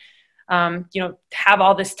money, and have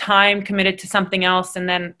all this time committed to something else and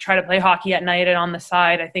then try to play hockey at night and on the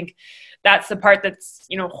side. I think that's the part that's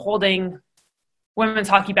holding women's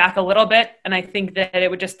hockey back a little bit, and I think that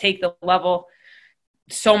it would just take the level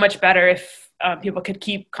so much better if people could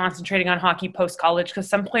keep concentrating on hockey post college, because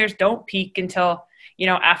some players don't peak until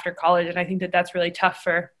after college, and I think that that's really tough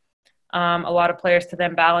for a lot of players to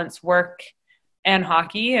then balance work and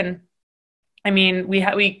hockey. And I mean,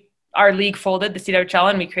 our league folded, the CWHL,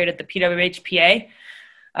 and we created the PWHPA.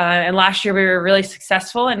 And last year we were really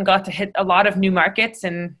successful and got to hit a lot of new markets.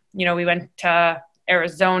 And we went to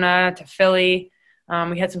Arizona, to Philly.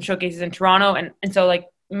 We had some showcases in Toronto, and so like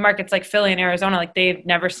markets like Philly and Arizona, like they've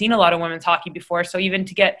never seen a lot of women's hockey before. So even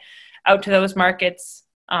to get out to those markets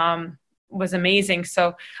was amazing.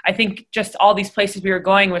 So I think just all these places we were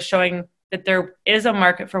going was showing that there is a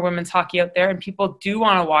market for women's hockey out there, and people do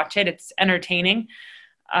want to watch it. It's entertaining.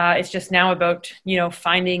 It's just now about,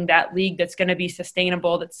 finding that league that's going to be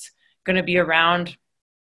sustainable, that's going to be around,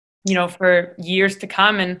 for years to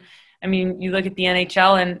come. And I mean, you look at the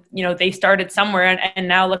NHL and, they started somewhere and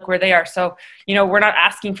now look where they are. So, we're not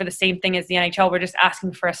asking for the same thing as the NHL. We're just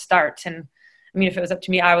asking for a start. And I mean, if it was up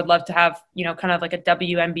to me, I would love to have, kind of like a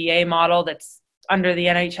WNBA model that's under the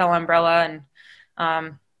NHL umbrella,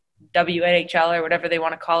 and WNHL or whatever they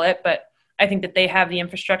want to call it. But I think that they have the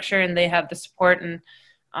infrastructure and they have the support. And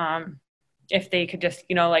if they could just,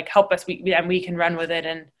 help us, we can run with it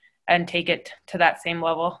and take it to that same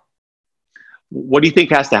level. What do you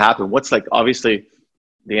think has to happen? What's like, obviously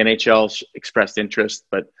the NHL expressed interest,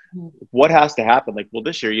 but what has to happen? Like, well,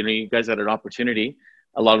 this year, you guys had an opportunity,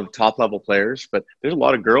 a lot of the top level players, but there's a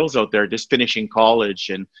lot of girls out there just finishing college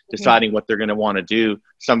and deciding what they're going to want to do.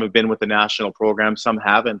 Some have been with the national program, some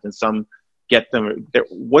haven't, and some get them.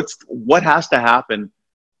 What has to happen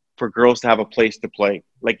for girls to have a place to play,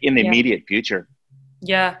 like in the immediate future?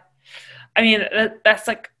 Yeah. I mean, that's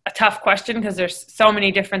like a tough question because there's so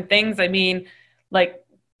many different things. I mean, like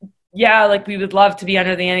we would love to be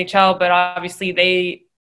under the NHL, but obviously they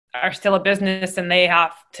are still a business and they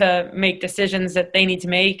have to make decisions that they need to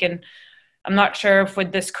make. And I'm not sure if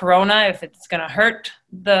with this Corona, if it's going to hurt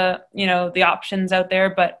the options out there,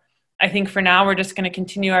 but I think for now we're just going to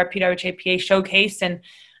continue our PWHPA showcase and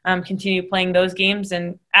continue playing those games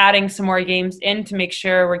and adding some more games in to make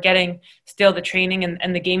sure we're getting still the training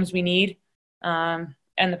and the games we need and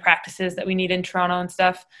the practices that we need in Toronto and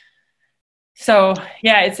stuff. So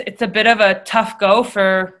yeah, it's a bit of a tough go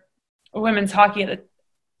for women's hockey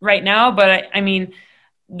right now, but I mean,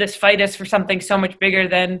 this fight is for something so much bigger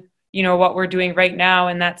than what we're doing right now,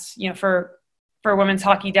 and that's for women's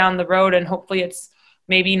hockey down the road. And hopefully it's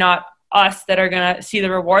maybe not us that are going to see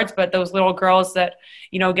the rewards, but those little girls that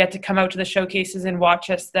get to come out to the showcases and watch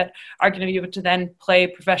us, that are going to be able to then play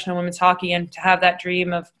professional women's hockey and to have that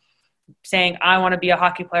dream of saying, I want to be a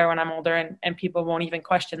hockey player when I'm older, and people won't even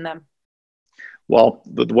question them. Well,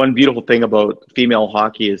 the one beautiful thing about female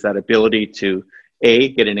hockey is that ability to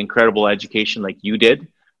get an incredible education like you did,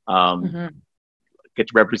 get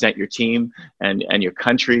to represent your team and your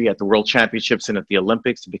country at the World Championships and at the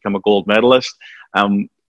Olympics to become a gold medalist.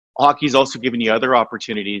 Hockey's also given you other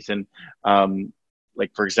opportunities, and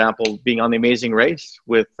like, for example, being on The Amazing Race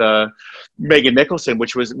with Megan Nicholson,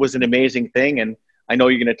 which was an amazing thing. And I know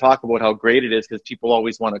you're going to talk about how great it is because people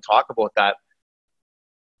always want to talk about that.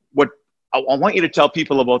 What I want you to tell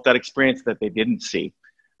people about that experience that they didn't see.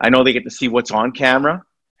 I know they get to see what's on camera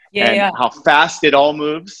and how fast it all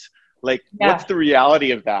moves. Like, what's the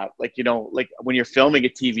reality of that? Like, like when you're filming a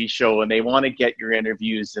TV show and they want to get your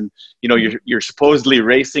interviews and, you're supposedly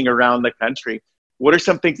racing around the country. What are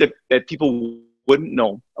some things that people wouldn't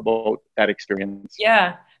know about that experience.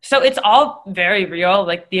 Yeah. So it's all very real,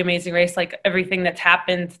 like the Amazing Race, like everything that's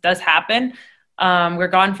happened does happen. We're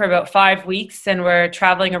gone for about 5 weeks and we're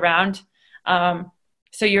traveling around.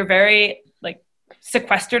 So you're very like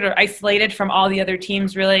sequestered or isolated from all the other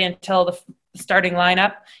teams really until the starting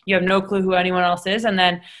lineup. You have no clue who anyone else is. And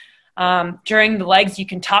then during the legs, you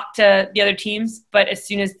can talk to the other teams, but as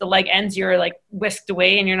soon as the leg ends, you're like whisked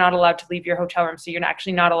away and you're not allowed to leave your hotel room. So you're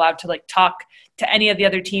actually not allowed to like talk to any of the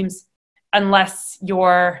other teams unless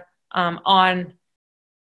you're on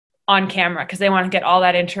camera, because they want to get all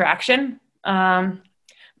that interaction.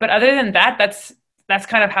 But other than that, that's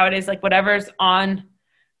kind of how it is. Like whatever's on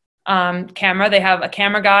camera, they have a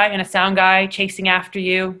camera guy and a sound guy chasing after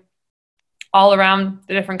you all around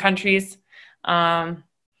the different countries.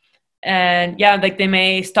 And yeah, like they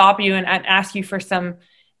may stop you and ask you for some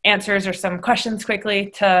answers or some questions quickly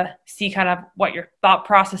to see kind of what your thought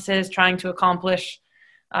process is trying to accomplish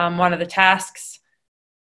one of the tasks.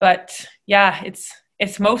 But yeah,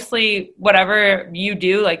 it's mostly whatever you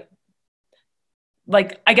do. Like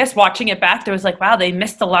I guess watching it back, there was like, wow, they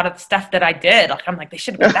missed a lot of the stuff that I did. Like I'm like, they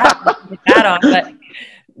should have put that on.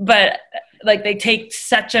 But like they take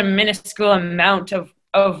such a minuscule amount of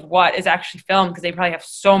what is actually filmed, because they probably have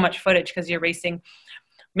so much footage, because you're racing,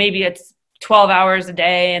 maybe it's 12 hours a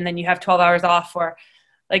day and then you have 12 hours off, or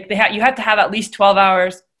like you have to have at least 12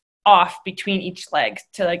 hours off between each leg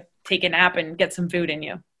to like take a nap and get some food in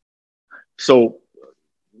you. So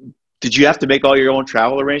did you have to make all your own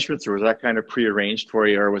travel arrangements, or was that kind of prearranged for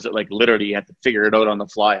you, or was it like literally you had to figure it out on the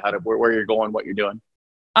fly, where you're going, what you're doing?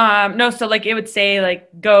 No, so like it would say like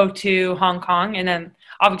go to Hong Kong, and then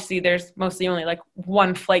obviously there's mostly only like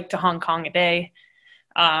one flight to Hong Kong a day.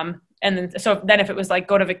 And then if it was like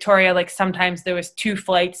go to Victoria, like sometimes there was 2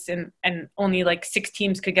 flights and only like 6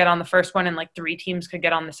 teams could get on the first one and like 3 teams could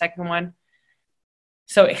get on the second one.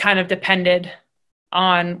 So it kind of depended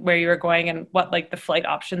on where you were going and what like the flight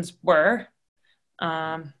options were.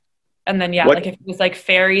 And then, yeah, like if it was like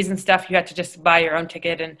ferries and stuff, you had to just buy your own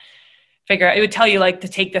ticket and figure out. It would tell you like to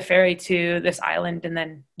take the ferry to this island, and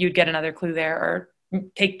then you'd get another clue there, or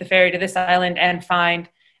take the ferry to this island and find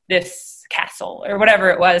this castle or whatever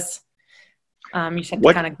it was. You just had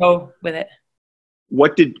to kind of go with it.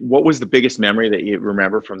 What was the biggest memory that you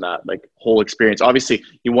remember from that like whole experience? Obviously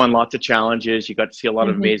you won lots of challenges, you got to see a lot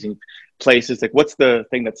of amazing places. Like what's the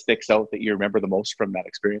thing that sticks out that you remember the most from that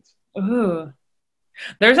experience? Ooh,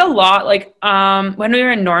 there's a lot. Like when we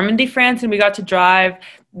were in Normandy, France, and we got to drive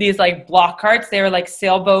these like block carts, they were like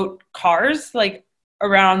sailboat cars like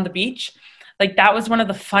around the beach. Like that was one of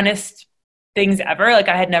the funnest things ever. Like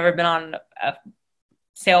I had never been on a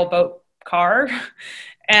sailboat car.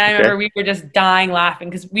 And I remember we were just dying laughing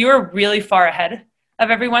because we were really far ahead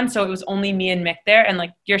of everyone. So it was only me and Mick there. And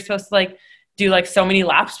like, you're supposed to like do like so many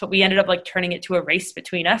laps, but we ended up like turning it to a race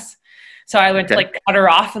between us. So I went to like cut her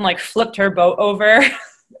off and like flipped her boat over.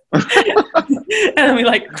 And then we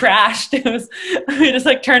like crashed. We just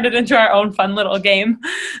like turned it into our own fun little game.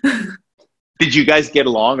 Did you guys get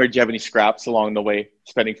along, or did you have any scraps along the way,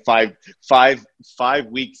 spending five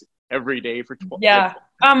weeks every day for 12? Yeah.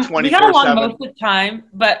 We got along most of the time,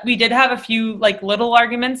 but we did have a few like little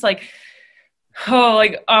arguments. Like,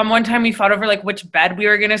 one time we fought over like which bed we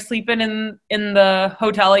were gonna sleep in the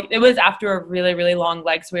hotel. Like it was after a really, really long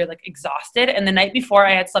leg, so we were like exhausted. And the night before,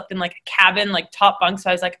 I had slept in like a cabin, like top bunk.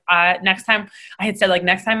 So I was like, next time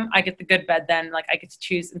I get the good bed, then like I get to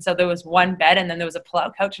choose. And so there was one bed, and then there was a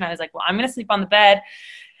pull-out couch, and I was like, well, I'm gonna sleep on the bed.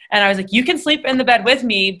 And I was like, you can sleep in the bed with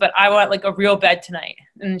me, but I want like a real bed tonight.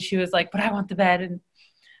 And she was like, but I want the bed. And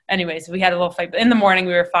anyways, we had a little fight. But in the morning,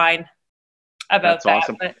 we were fine about that. That's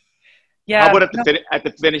awesome. But, yeah. How about at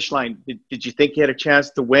the finish line? Did you think you had a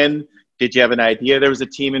chance to win? Did you have an idea there was a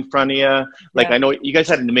team in front of you? Like, I know you guys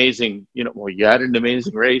had an amazing, you had an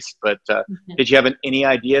amazing race, but did you have any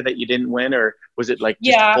idea that you didn't win, or was it like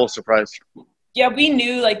just a full surprise? Yeah, we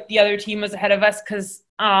knew like the other team was ahead of us because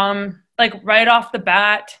like right off the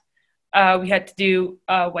bat, we had to do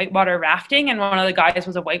whitewater rafting, and one of the guys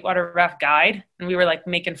was a whitewater raft guide, and we were like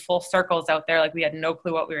making full circles out there. Like we had no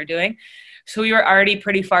clue what we were doing. So we were already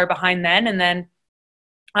pretty far behind then. And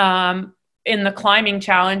then in the climbing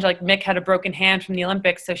challenge, like Mick had a broken hand from the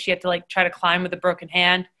Olympics. So she had to like try to climb with a broken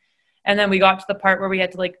hand. And then we got to the part where we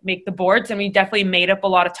had to like make the boards, and we definitely made up a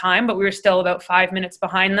lot of time, but we were still about 5 minutes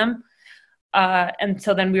behind them. And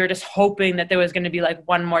so then we were just hoping that there was going to be like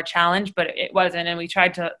one more challenge, but it wasn't. And we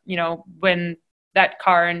tried to, win that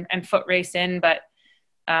car and foot race in, but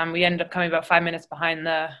we ended up coming about 5 minutes behind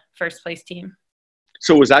the first place team.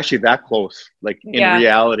 So it was actually that close. Like in Yeah.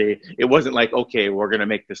 reality, it wasn't like, okay, we're going to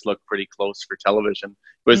make this look pretty close for television.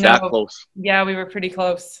 It was that No. close. Yeah, we were pretty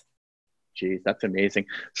close. Geez, that's amazing.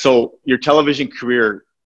 So your television career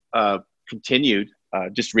continued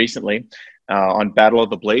just recently on Battle of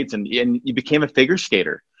the Blades, and you became a figure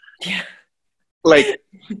skater. Yeah. Like,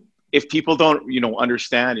 if people don't,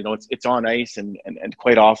 understand, it's on ice, and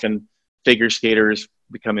quite often figure skaters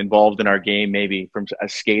become involved in our game, maybe from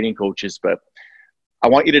as skating coaches. But I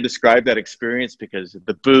want you to describe that experience, because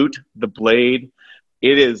the boot, the blade,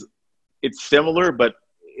 it's similar, but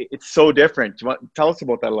it's so different. Tell us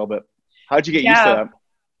about that a little bit. How'd you get used to Yeah. that?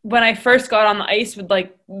 When I first got on the ice with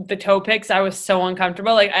like the toe picks, I was so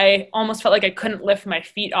uncomfortable. Like I almost felt like I couldn't lift my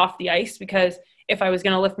feet off the ice, because if I was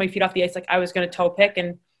going to lift my feet off the ice, like I was going to toe pick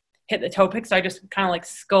and hit the toe pick. So I just kind of like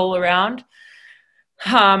skull around.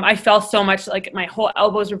 I fell so much, like my whole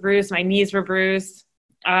elbows were bruised, my knees were bruised.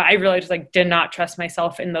 I really just like did not trust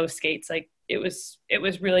myself in those skates. Like it was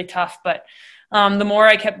really tough, but the more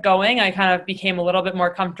I kept going, I kind of became a little bit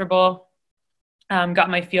more comfortable. Got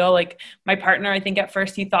my feel. Like my partner, I think at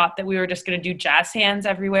first he thought that we were just going to do jazz hands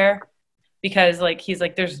everywhere, because like he's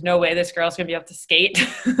like, there's no way this girl's going to be able to skate.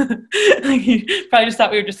 Like, he probably just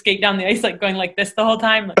thought we would just skate down the ice like going like this the whole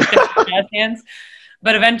time, like jazz hands.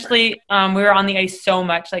 But eventually we were on the ice so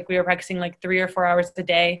much, like we were practicing like 3 or 4 hours a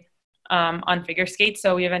day on figure skates.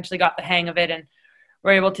 So we eventually got the hang of it, and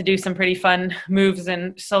were able to do some pretty fun moves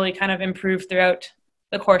and slowly kind of improve throughout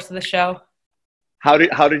the course of the show. How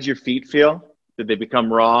did your feet feel? Did they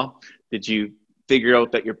become raw? Did you figure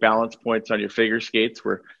out that your balance points on your figure skates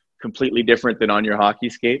were completely different than on your hockey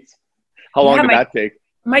skates? How long did that take?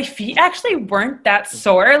 My feet actually weren't that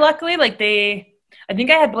sore, luckily. Like I think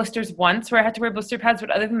I had blisters once where I had to wear blister pads, but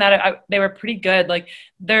other than that, they were pretty good. Like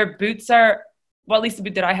their boots are, well, at least the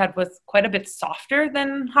boot that I had was quite a bit softer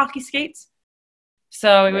than hockey skates.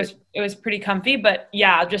 So it was pretty comfy, but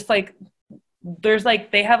yeah, just like there's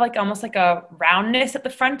like, they have like almost like a roundness at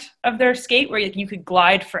the front of their skate where you could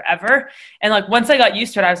glide forever. And like, once I got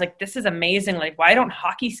used to it, I was like, this is amazing. Like, why don't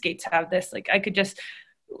hockey skates have this? Like I could just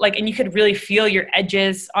like, and you could really feel your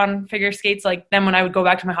edges on figure skates. Like then when I would go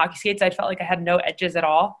back to my hockey skates, I felt like I had no edges at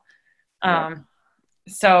all.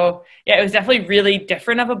 So yeah, it was definitely really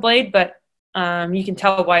different of a blade, but you can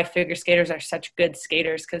tell why figure skaters are such good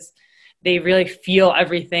skaters, because they really feel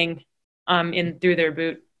everything in through their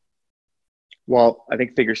boot. Well, I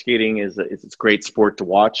think figure skating is a great sport to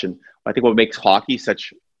watch, and I think what makes hockey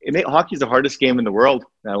hockey is the hardest game in the world,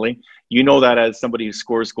 Natalie. You know that as somebody who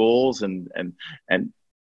scores goals, and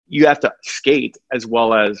you have to skate as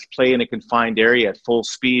well as play in a confined area at full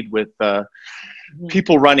speed with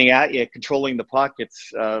people running at you, controlling the puck.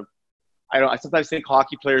 It's I sometimes think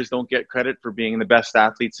hockey players don't get credit for being the best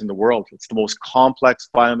athletes in the world. It's the most complex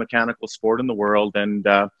biomechanical sport in the world, and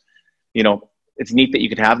it's neat that you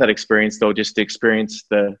could have that experience, though, just to experience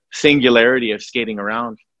the singularity of skating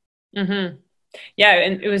around. Mm-hmm. Yeah,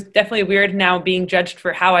 and it was definitely weird now being judged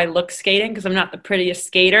for how I look skating, because I'm not the prettiest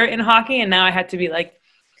skater in hockey, and now I had to be like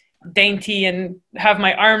dainty and have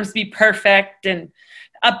my arms be perfect and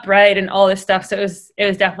upright and all this stuff. So it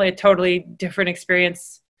was definitely a totally different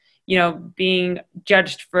experience, being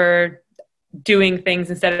judged for doing things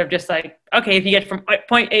instead of just like, okay, if you get from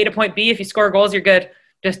point A to point B, if you score goals, you're good.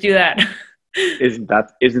 Just do that. Isn't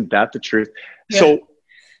that the truth? Yeah. So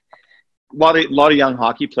a lot of young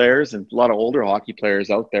hockey players and a lot of older hockey players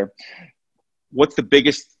out there. What's the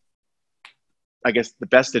biggest, I guess, the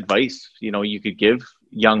best advice, you could give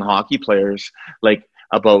young hockey players, like,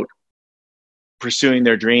 about pursuing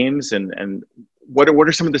their dreams, and what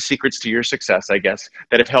are some of the secrets to your success, I guess,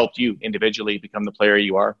 that have helped you individually become the player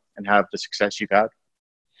you are and have the success you've had?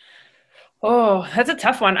 Oh, that's a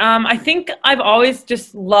tough one. I think I've always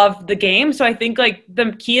just loved the game. So I think like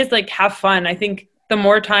the key is like have fun. I think the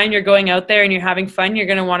more time you're going out there and you're having fun, you're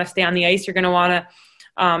going to want to stay on the ice. You're going to want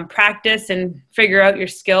to practice and figure out your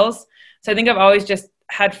skills. So I think I've always just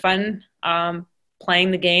had fun playing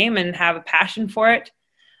the game and have a passion for it.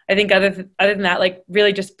 I think other than that, like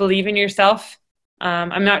really just believe in yourself.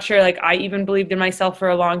 I'm not sure like I even believed in myself for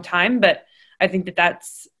a long time, but I think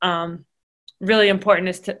that's really important,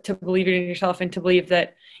 is to believe in yourself and to believe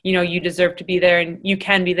that, you deserve to be there and you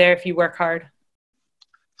can be there if you work hard.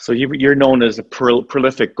 So you're known as a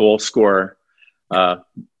prolific goal scorer,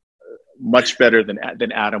 much better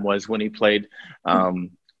than Adam was when he played.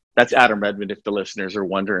 That's Adam Redmond, if the listeners are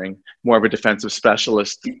wondering, more of a defensive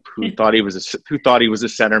specialist who thought he was a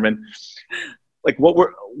centerman. Like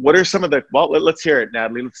what are some of the, well, let's hear it,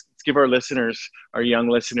 Natalie. Let's give our listeners, our young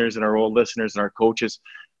listeners and our old listeners and our coaches,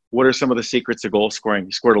 what are some of the secrets of goal scoring?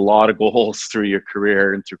 You scored a lot of goals through your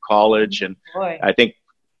career and through college, and Boy. I think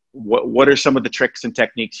what are some of the tricks and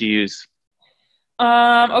techniques you use?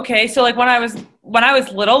 Okay, so like when I was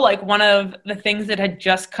little, like one of the things that had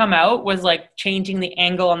just come out was like changing the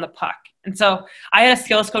angle on the puck. And so I had a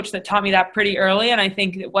skills coach that taught me that pretty early, and I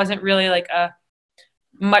think it wasn't really like a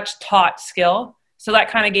much taught skill. So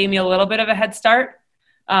that kind of gave me a little bit of a head start.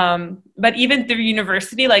 But even through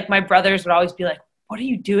university, like my brothers would always be like, "What are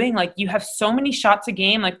you doing? Like you have so many shots a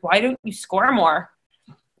game. Like why don't you score more?"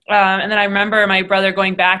 And then I remember my brother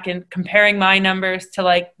going back and comparing my numbers to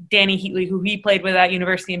like Danny Heatley, who he played with at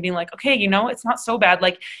university, and being like, okay, it's not so bad.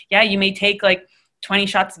 Like, yeah, you may take like 20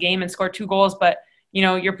 shots a game and score 2 goals, but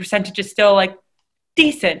your percentage is still like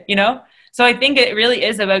decent. So I think it really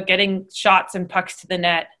is about getting shots and pucks to the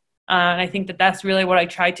net. And I think that that's really what I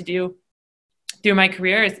tried to do through my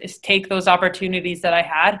career is take those opportunities that I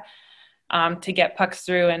had to get pucks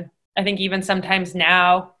through. And I think even sometimes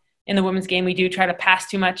now, in the women's game, we do try to pass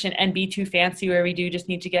too much and be too fancy, where we do just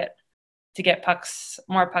need to get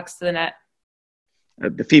more pucks to the net.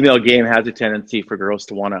 The female game has a tendency for girls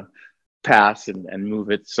to want to pass and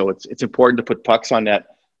move it, so it's important to put pucks on net.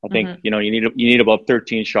 I think you need about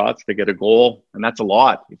 13 shots to get a goal, and that's a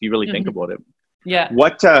lot if you really think about it. Yeah.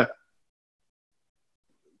 What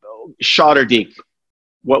shot or deke?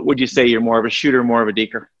 What would you say? You're more of a shooter, more of a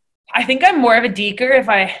deker? I think I'm more of a deker if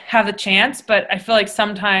I have the chance, but I feel like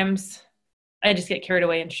sometimes I just get carried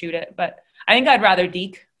away and shoot it. But I think I'd rather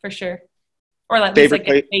deke for sure, or at least like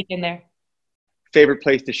get fake in there. Favorite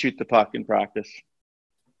place to shoot the puck in practice?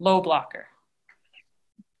 Low blocker.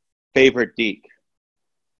 Favorite deke?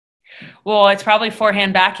 Well, it's probably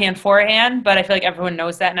forehand, backhand, forehand, but I feel like everyone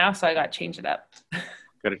knows that now, so I got to change it up.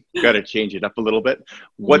 Got to change it up a little bit.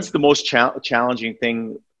 What's the most challenging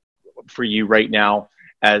thing for you right now?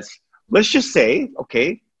 As let's just say,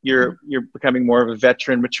 okay, you're becoming more of a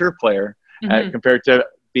veteran, mature player compared to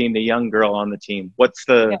being the young girl on the team. What's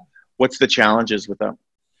the challenges with that?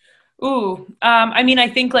 I mean, I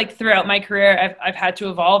think like throughout my career, I've had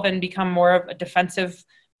to evolve and become more of a defensive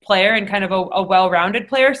player and kind of a well-rounded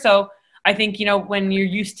player. So I think, when you're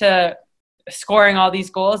used to scoring all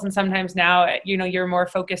these goals, and sometimes now, you're more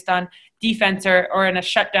focused on defense or in a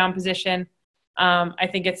shutdown position. I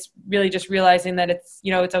think it's really just realizing that it's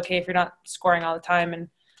okay if you're not scoring all the time, and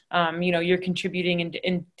you're contributing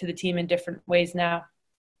into the team in different ways now.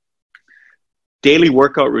 Daily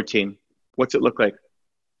workout routine. What's it look like?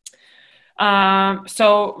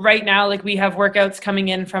 So right now, like we have workouts coming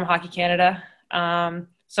in from Hockey Canada.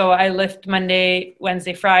 So I lift Monday,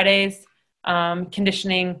 Wednesday, Fridays,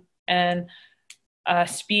 conditioning and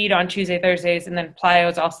speed on Tuesday, Thursdays, and then plyo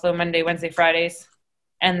is also Monday, Wednesday, Fridays.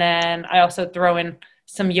 And then I also throw in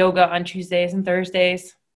some yoga on Tuesdays and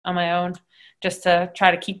Thursdays on my own, just to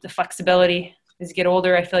try to keep the flexibility. As you get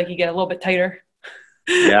older, I feel like you get a little bit tighter.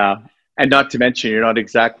 Yeah. And not to mention, you're not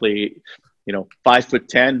exactly,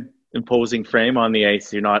 5'10", imposing frame on the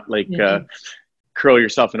ice. You're not like curl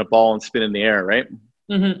yourself in a ball and spin in the air, right?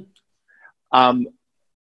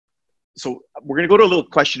 So we're going to go to a little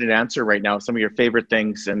question and answer right now, some of your favorite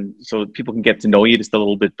things, and so people can get to know you just a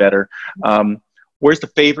little bit better. Where's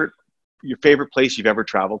your favorite place you've ever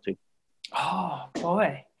traveled to? Oh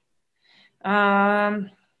boy.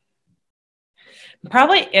 Probably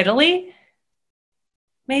Italy.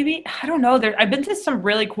 Maybe. I don't know. I've been to some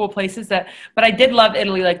really cool places but I did love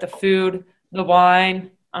Italy, like the food, the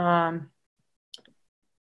wine.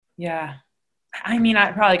 Yeah. I mean,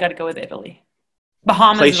 I probably got to go with Italy.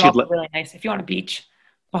 Bahamas is also really nice. If you want a beach,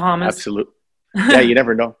 Bahamas. Absolutely. Yeah, you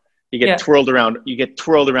never know. You get twirled around. You get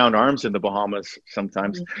twirled around arms in the Bahamas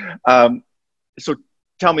sometimes. So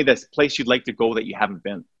tell me this place you'd like to go that you haven't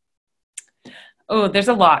been. Oh, there's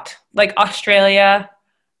a lot. Like Australia,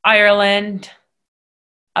 Ireland.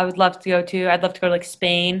 I would love to go to. I'd love to go to like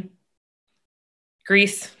Spain,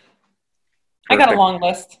 Greece. Perfect. I got a long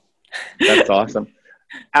list. That's awesome.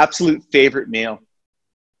 Absolute favorite meal.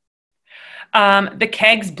 The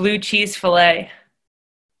Keg's blue cheese fillet.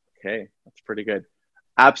 Okay, that's pretty good.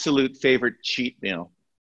 Absolute favorite cheat meal.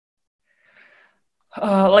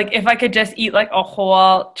 Like if I could just eat like a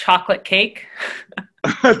whole chocolate cake.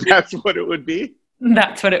 That's what it would be?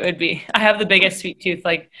 That's what it would be. I have the biggest sweet tooth.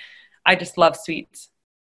 Like I just love sweets.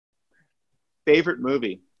 Favorite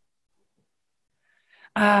movie?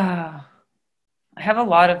 I have a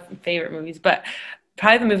lot of favorite movies, but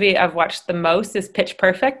probably the movie I've watched the most is Pitch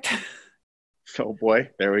Perfect. Oh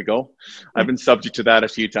boy, there we go. I've been subject to that a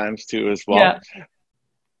few times too as well. Yeah.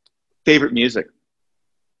 Favorite music?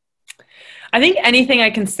 I think anything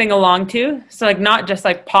I can sing along to. So like not just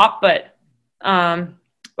like pop, but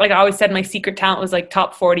like I always said, my secret talent was like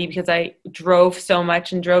top 40 because I drove so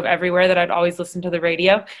much and drove everywhere that I'd always listen to the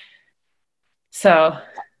radio. So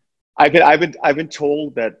I've been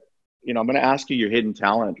told that, I'm going to ask you your hidden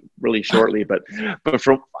talent really shortly, but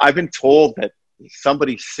I've been told that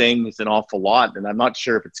somebody sings an awful lot, and I'm not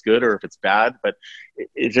sure if it's good or if it's bad, but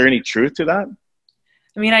is there any truth to that?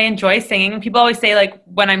 I mean, I enjoy singing. People always say like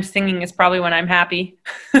when I'm singing is probably when I'm happy.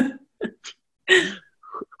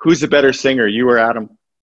 Who's the better singer, you or Adam?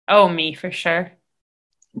 Oh, me for sure.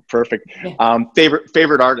 Perfect. Yeah.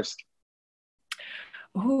 Favorite artist?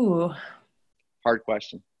 Ooh, Hard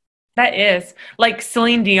question. that is like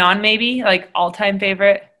Celine Dion, maybe like all-time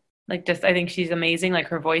favorite. Like just, I think she's amazing. Like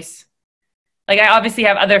her voice. Like I obviously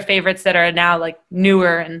have other favorites that are now like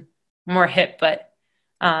newer and more hip, but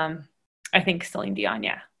I think Celine Dion,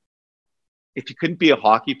 yeah. If you couldn't be a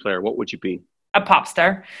hockey player, what would you be? A pop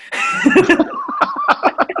star.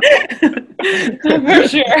 For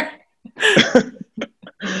sure.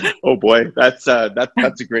 Oh boy, that's a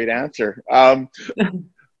great answer.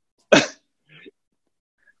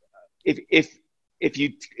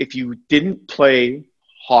 If you didn't play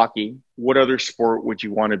hockey, what other sport would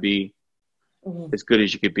you want to be as good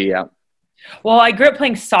as you could be at? Well, I grew up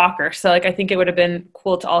playing soccer, so like I think it would have been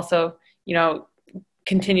cool to also,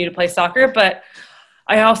 continue to play soccer, but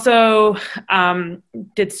I also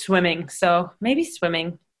did swimming, so maybe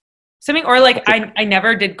swimming, or like I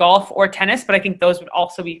never did golf or tennis, but I think those would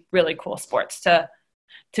also be really cool sports to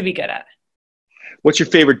be good at. What's your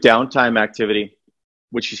favorite downtime activity?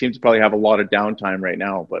 Which you seem to probably have a lot of downtime right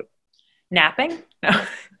now, but napping. No.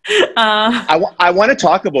 I want to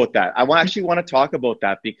talk about that. Actually want to talk about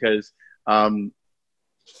that because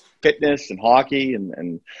fitness and hockey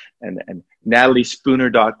and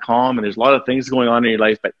NatalieSpooner.com, and there's a lot of things going on in your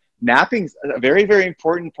life, but napping's a very, very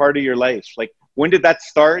important part of your life. Like, when did that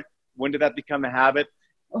start? When did that become a habit?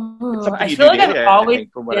 I feel like I've always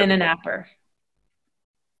been a napper.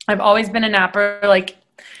 I've always been a napper. Like,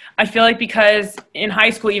 I feel like because in high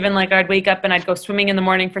school, even like I'd wake up and I'd go swimming in the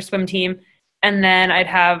morning for swim team, and then I'd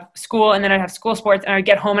have school, and then I'd have school sports, and I'd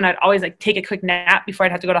get home and I'd always like take a quick nap before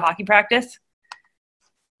I'd have to go to hockey practice.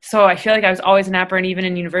 So I feel like I was always a napper, and even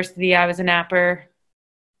in university, I was a napper,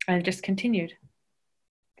 and it just continued.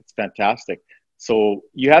 It's fantastic. So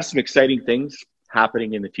you have some exciting things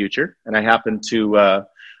happening in the future, and I happen to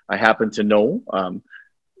know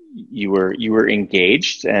you were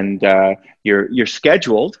engaged, and you're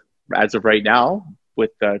scheduled as of right now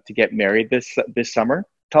to get married this summer.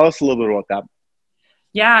 Tell us a little bit about that.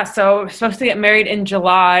 Yeah, so we're supposed to get married in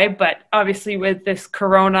July, but obviously with this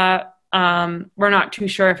corona, we're not too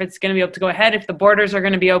sure if it's going to be able to go ahead, if the borders are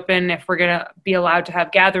going to be open, if we're going to be allowed to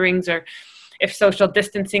have gatherings, or if social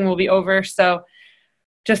distancing will be over. So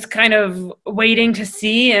just kind of waiting to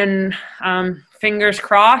see, and fingers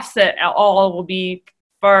crossed that all will be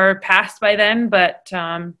far past by then. But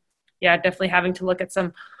yeah, definitely having to look at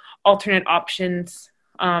some alternate options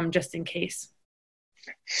just in case.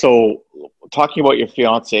 So talking about your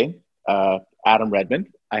fiance, Adam Redmond,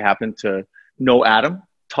 I happen to know Adam,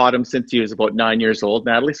 taught him since he was about 9 years old,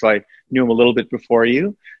 Natalie. So I knew him a little bit before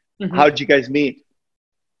you. Mm-hmm. How did you guys meet?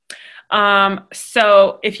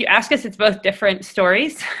 So if you ask us, it's both different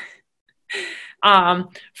stories.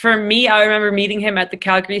 For me, I remember meeting him at the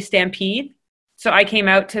Calgary Stampede. So I came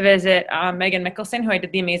out to visit Megan Mickelson, who I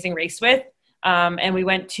did the Amazing Race with. And we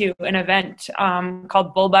went to an event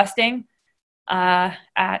called Bull Busting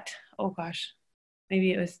at, oh gosh,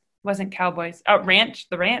 maybe it wasn't Cowboys. Ranchman's.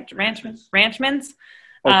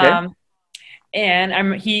 Okay.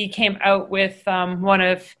 And he came out with one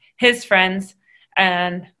of his friends,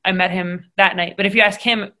 and I met him that night. But if you ask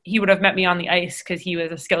him, he would have met me on the ice because he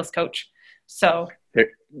was a skills coach. So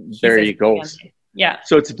there you go. Yeah.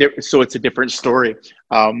 So it's a different story.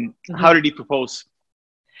 How did he propose?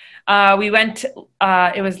 We went.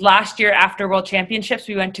 It was last year after World Championships.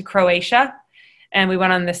 We went to Croatia, and we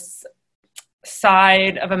went on this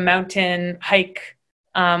side of a mountain hike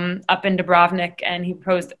up in Dubrovnik, and he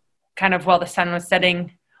proposed kind of while the sun was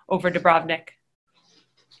setting over Dubrovnik.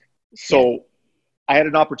 So. Yeah. I had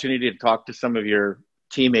an opportunity to talk to some of your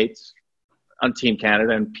teammates on Team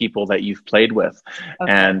Canada and people that you've played with.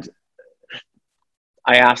 Okay. And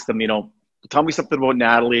I asked them, tell me something about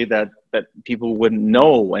Natalie that people wouldn't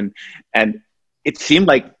know. And it seemed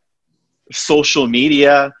like social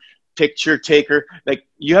media, picture taker, like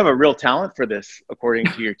you have a real talent for this, according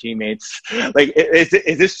to your teammates. Like,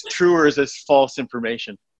 is this true or is this false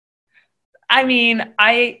information? I mean,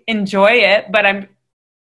 I enjoy it, but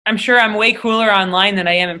I'm sure I'm way cooler online than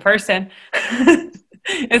I am in person.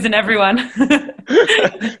 Isn't everyone?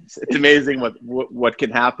 It's amazing what can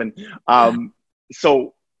happen.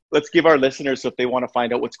 So let's give our listeners, so if they want to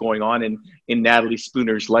find out what's going on in Natalie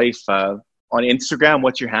Spooner's life, on Instagram,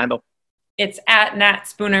 what's your handle? It's at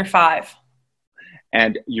natspooner5.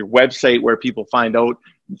 And your website where people find out,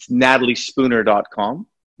 it's nataliespooner.com.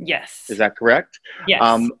 Yes. Is that correct?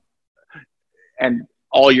 Yes. And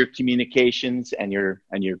all your communications and your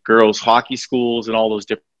girls' hockey schools and all those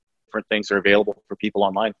different things are available for people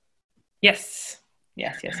online. Yes.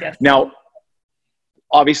 Now,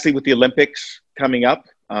 obviously, with the Olympics coming up,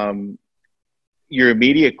 your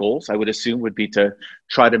immediate goals, I would assume, would be to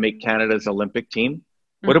try to make Canada's Olympic team.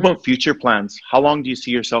 What about future plans? How long do you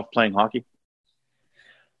see yourself playing hockey?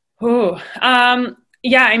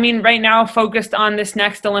 Yeah, I mean, right now focused on this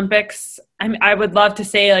next Olympics. I would love to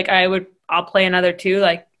say like I'll play another 2.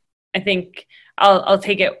 Like I think I'll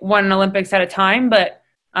take it one Olympics at a time. But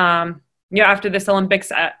after this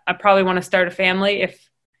Olympics, I probably want to start a family if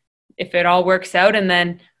it all works out, and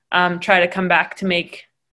then try to come back to make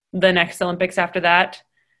the next Olympics after that.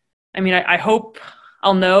 I mean, I hope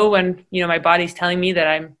I'll know when my body's telling me that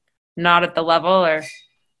I'm not at the level or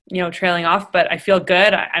trailing off, but I feel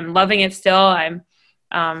good. I'm loving it still. I'm,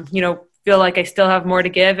 feel like I still have more to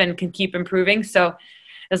give and can keep improving. So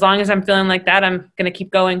as long as I'm feeling like that, I'm going to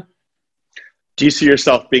keep going. Do you see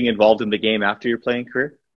yourself being involved in the game after your playing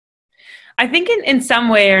career? I think in some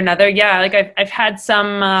way or another. Yeah. Like I've had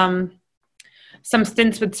some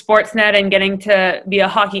stints with Sportsnet and getting to be a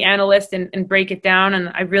hockey analyst and break it down. And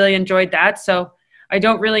I really enjoyed that. So I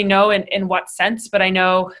don't really know in what sense, but I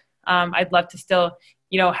know I'd love to still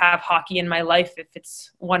have hockey in my life if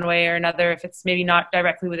it's one way or another, if it's maybe not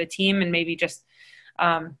directly with a team and maybe just,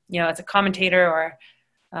 as a commentator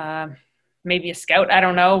or maybe a scout. I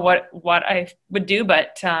don't know what I would do,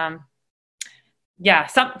 but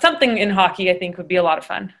something in hockey I think would be a lot of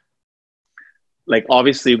fun. Like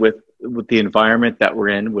obviously with the environment that we're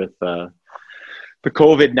in with the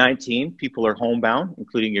COVID-19, people are homebound,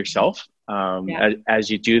 including yourself. As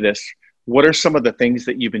you do this, what are some of the things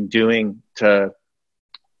that you've been doing to,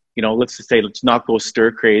 let's just say, let's not go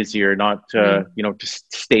stir crazy or not,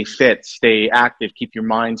 just stay fit, stay active, keep your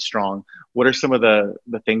mind strong. What are some of the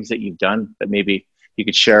things that you've done that maybe you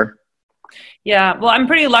could share? Yeah, well, I'm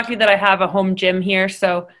pretty lucky that I have a home gym here.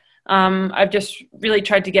 So I've just really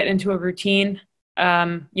tried to get into a routine,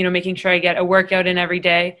 making sure I get a workout in every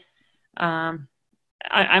day.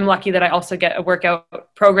 I'm lucky that I also get a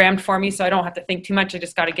workout programmed for me, so I don't have to think too much. I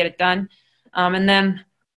just got to get it done. And then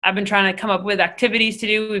I've been trying to come up with activities to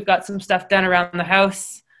do. We've got some stuff done around the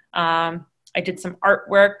house. I did some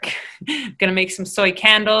artwork, going to make some soy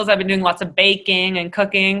candles. I've been doing lots of baking and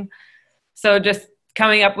cooking. So just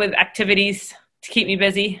coming up with activities to keep me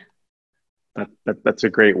busy. That's a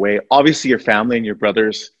great way. Obviously, your family and your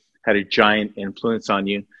brothers had a giant influence on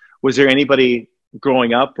you. Was there anybody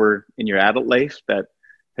growing up or in your adult life that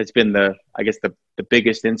has been the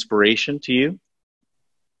biggest inspiration to you?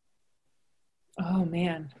 Oh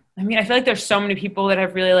man. I mean, I feel like there's so many people that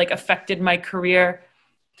have really affected my career,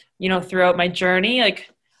 throughout my journey.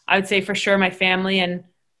 Like I would say for sure my family and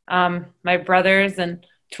my brothers. And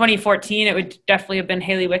 2014, it would definitely have been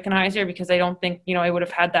Hayley Wickenheiser, because I don't think, I would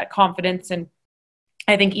have had that confidence. And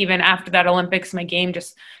I think even after that Olympics, my game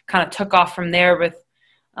just kind of took off from there with,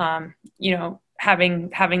 having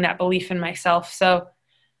that belief in myself. So,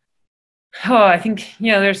 I think,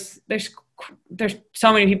 there's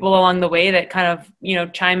so many people along the way that kind of,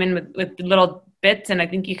 chime in with little bits. And I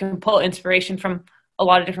think you can pull inspiration from a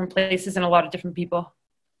lot of different places and a lot of different people.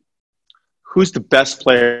 Who's the best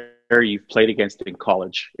player you've played against in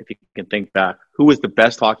college? If you can think back, who was the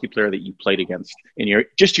best hockey player that you played against in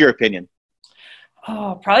your opinion?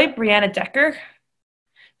 Oh, probably Brianna Decker.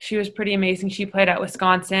 She was pretty amazing. She played at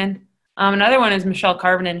Wisconsin. Another one is Michelle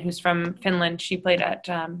Karvinen, who's from Finland. She played at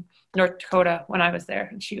North Dakota when I was there,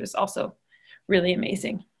 and she was also really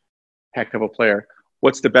amazing. Heck of a player.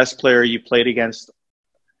 What's the best player you played against?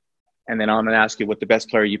 And then I'm going to ask you what the best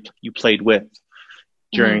player you played with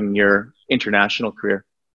during your international career.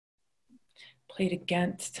 Played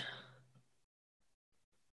against.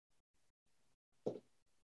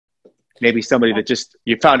 Maybe somebody that just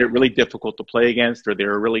you found it really difficult to play against, or they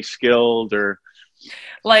were really skilled, or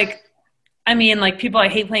people I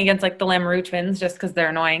hate playing against, like the Lamoureux twins, just because they're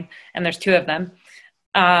annoying, and there's 2 of them.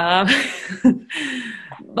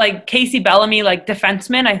 Like Casey Bellamy, like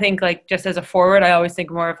defenseman. I think just as a forward, I always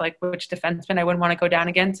think more of which defenseman I wouldn't want to go down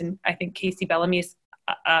against, and I think Casey Bellamy is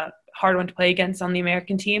a hard one to play against on the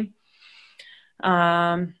American team.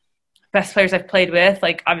 Best players I've played with,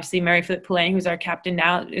 obviously Marie-Philippe Poulin, who's our captain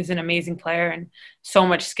now, is an amazing player and so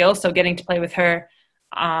much skill. So getting to play with her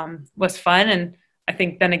was fun. And I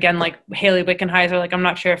think then again, Hayley Wickenheiser, I'm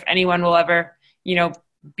not sure if anyone will ever,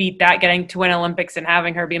 beat that, getting to win Olympics and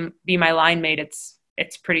having her be my line mate,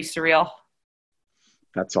 it's pretty surreal.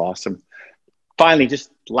 That's awesome. Finally,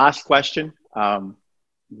 just last question.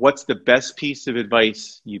 What's the best piece of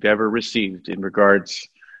advice you've ever received in regards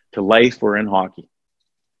to life or in hockey?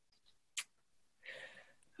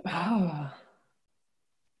 Oh,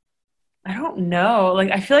 I don't know.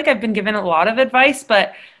 Like, I feel like I've been given a lot of advice,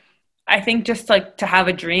 but I think just like to have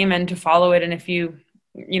a dream and to follow it. And if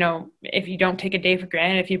if you don't take a day for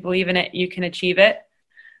granted, if you believe in it, you can achieve it.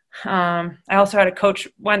 I also had a coach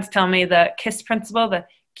once tell me the KISS principle, the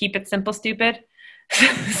keep it simple, stupid.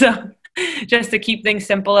 So just to keep things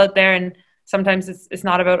simple out there. And sometimes it's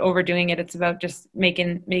not about overdoing it. It's about just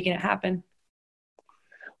making it happen.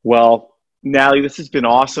 Well, Natalie, this has been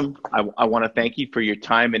awesome. I want to thank you for your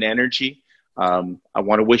time and energy. I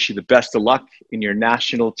want to wish you the best of luck in your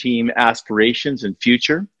national team aspirations and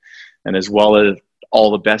future, and as well as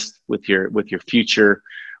all the best with your future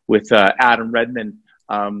with Adam Redmond.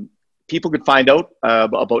 People could find out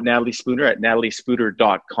about Natalie Spooner at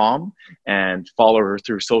nataliespooner.com and follow her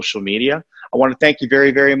through social media. I want to thank you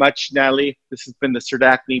very, very much, Natalie. This has been the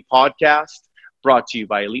Serdachny podcast, brought to you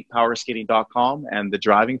by ElitePowerSkating.com and The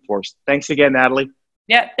Driving Force. Thanks again, Natalie.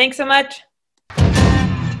 Yeah, thanks so much.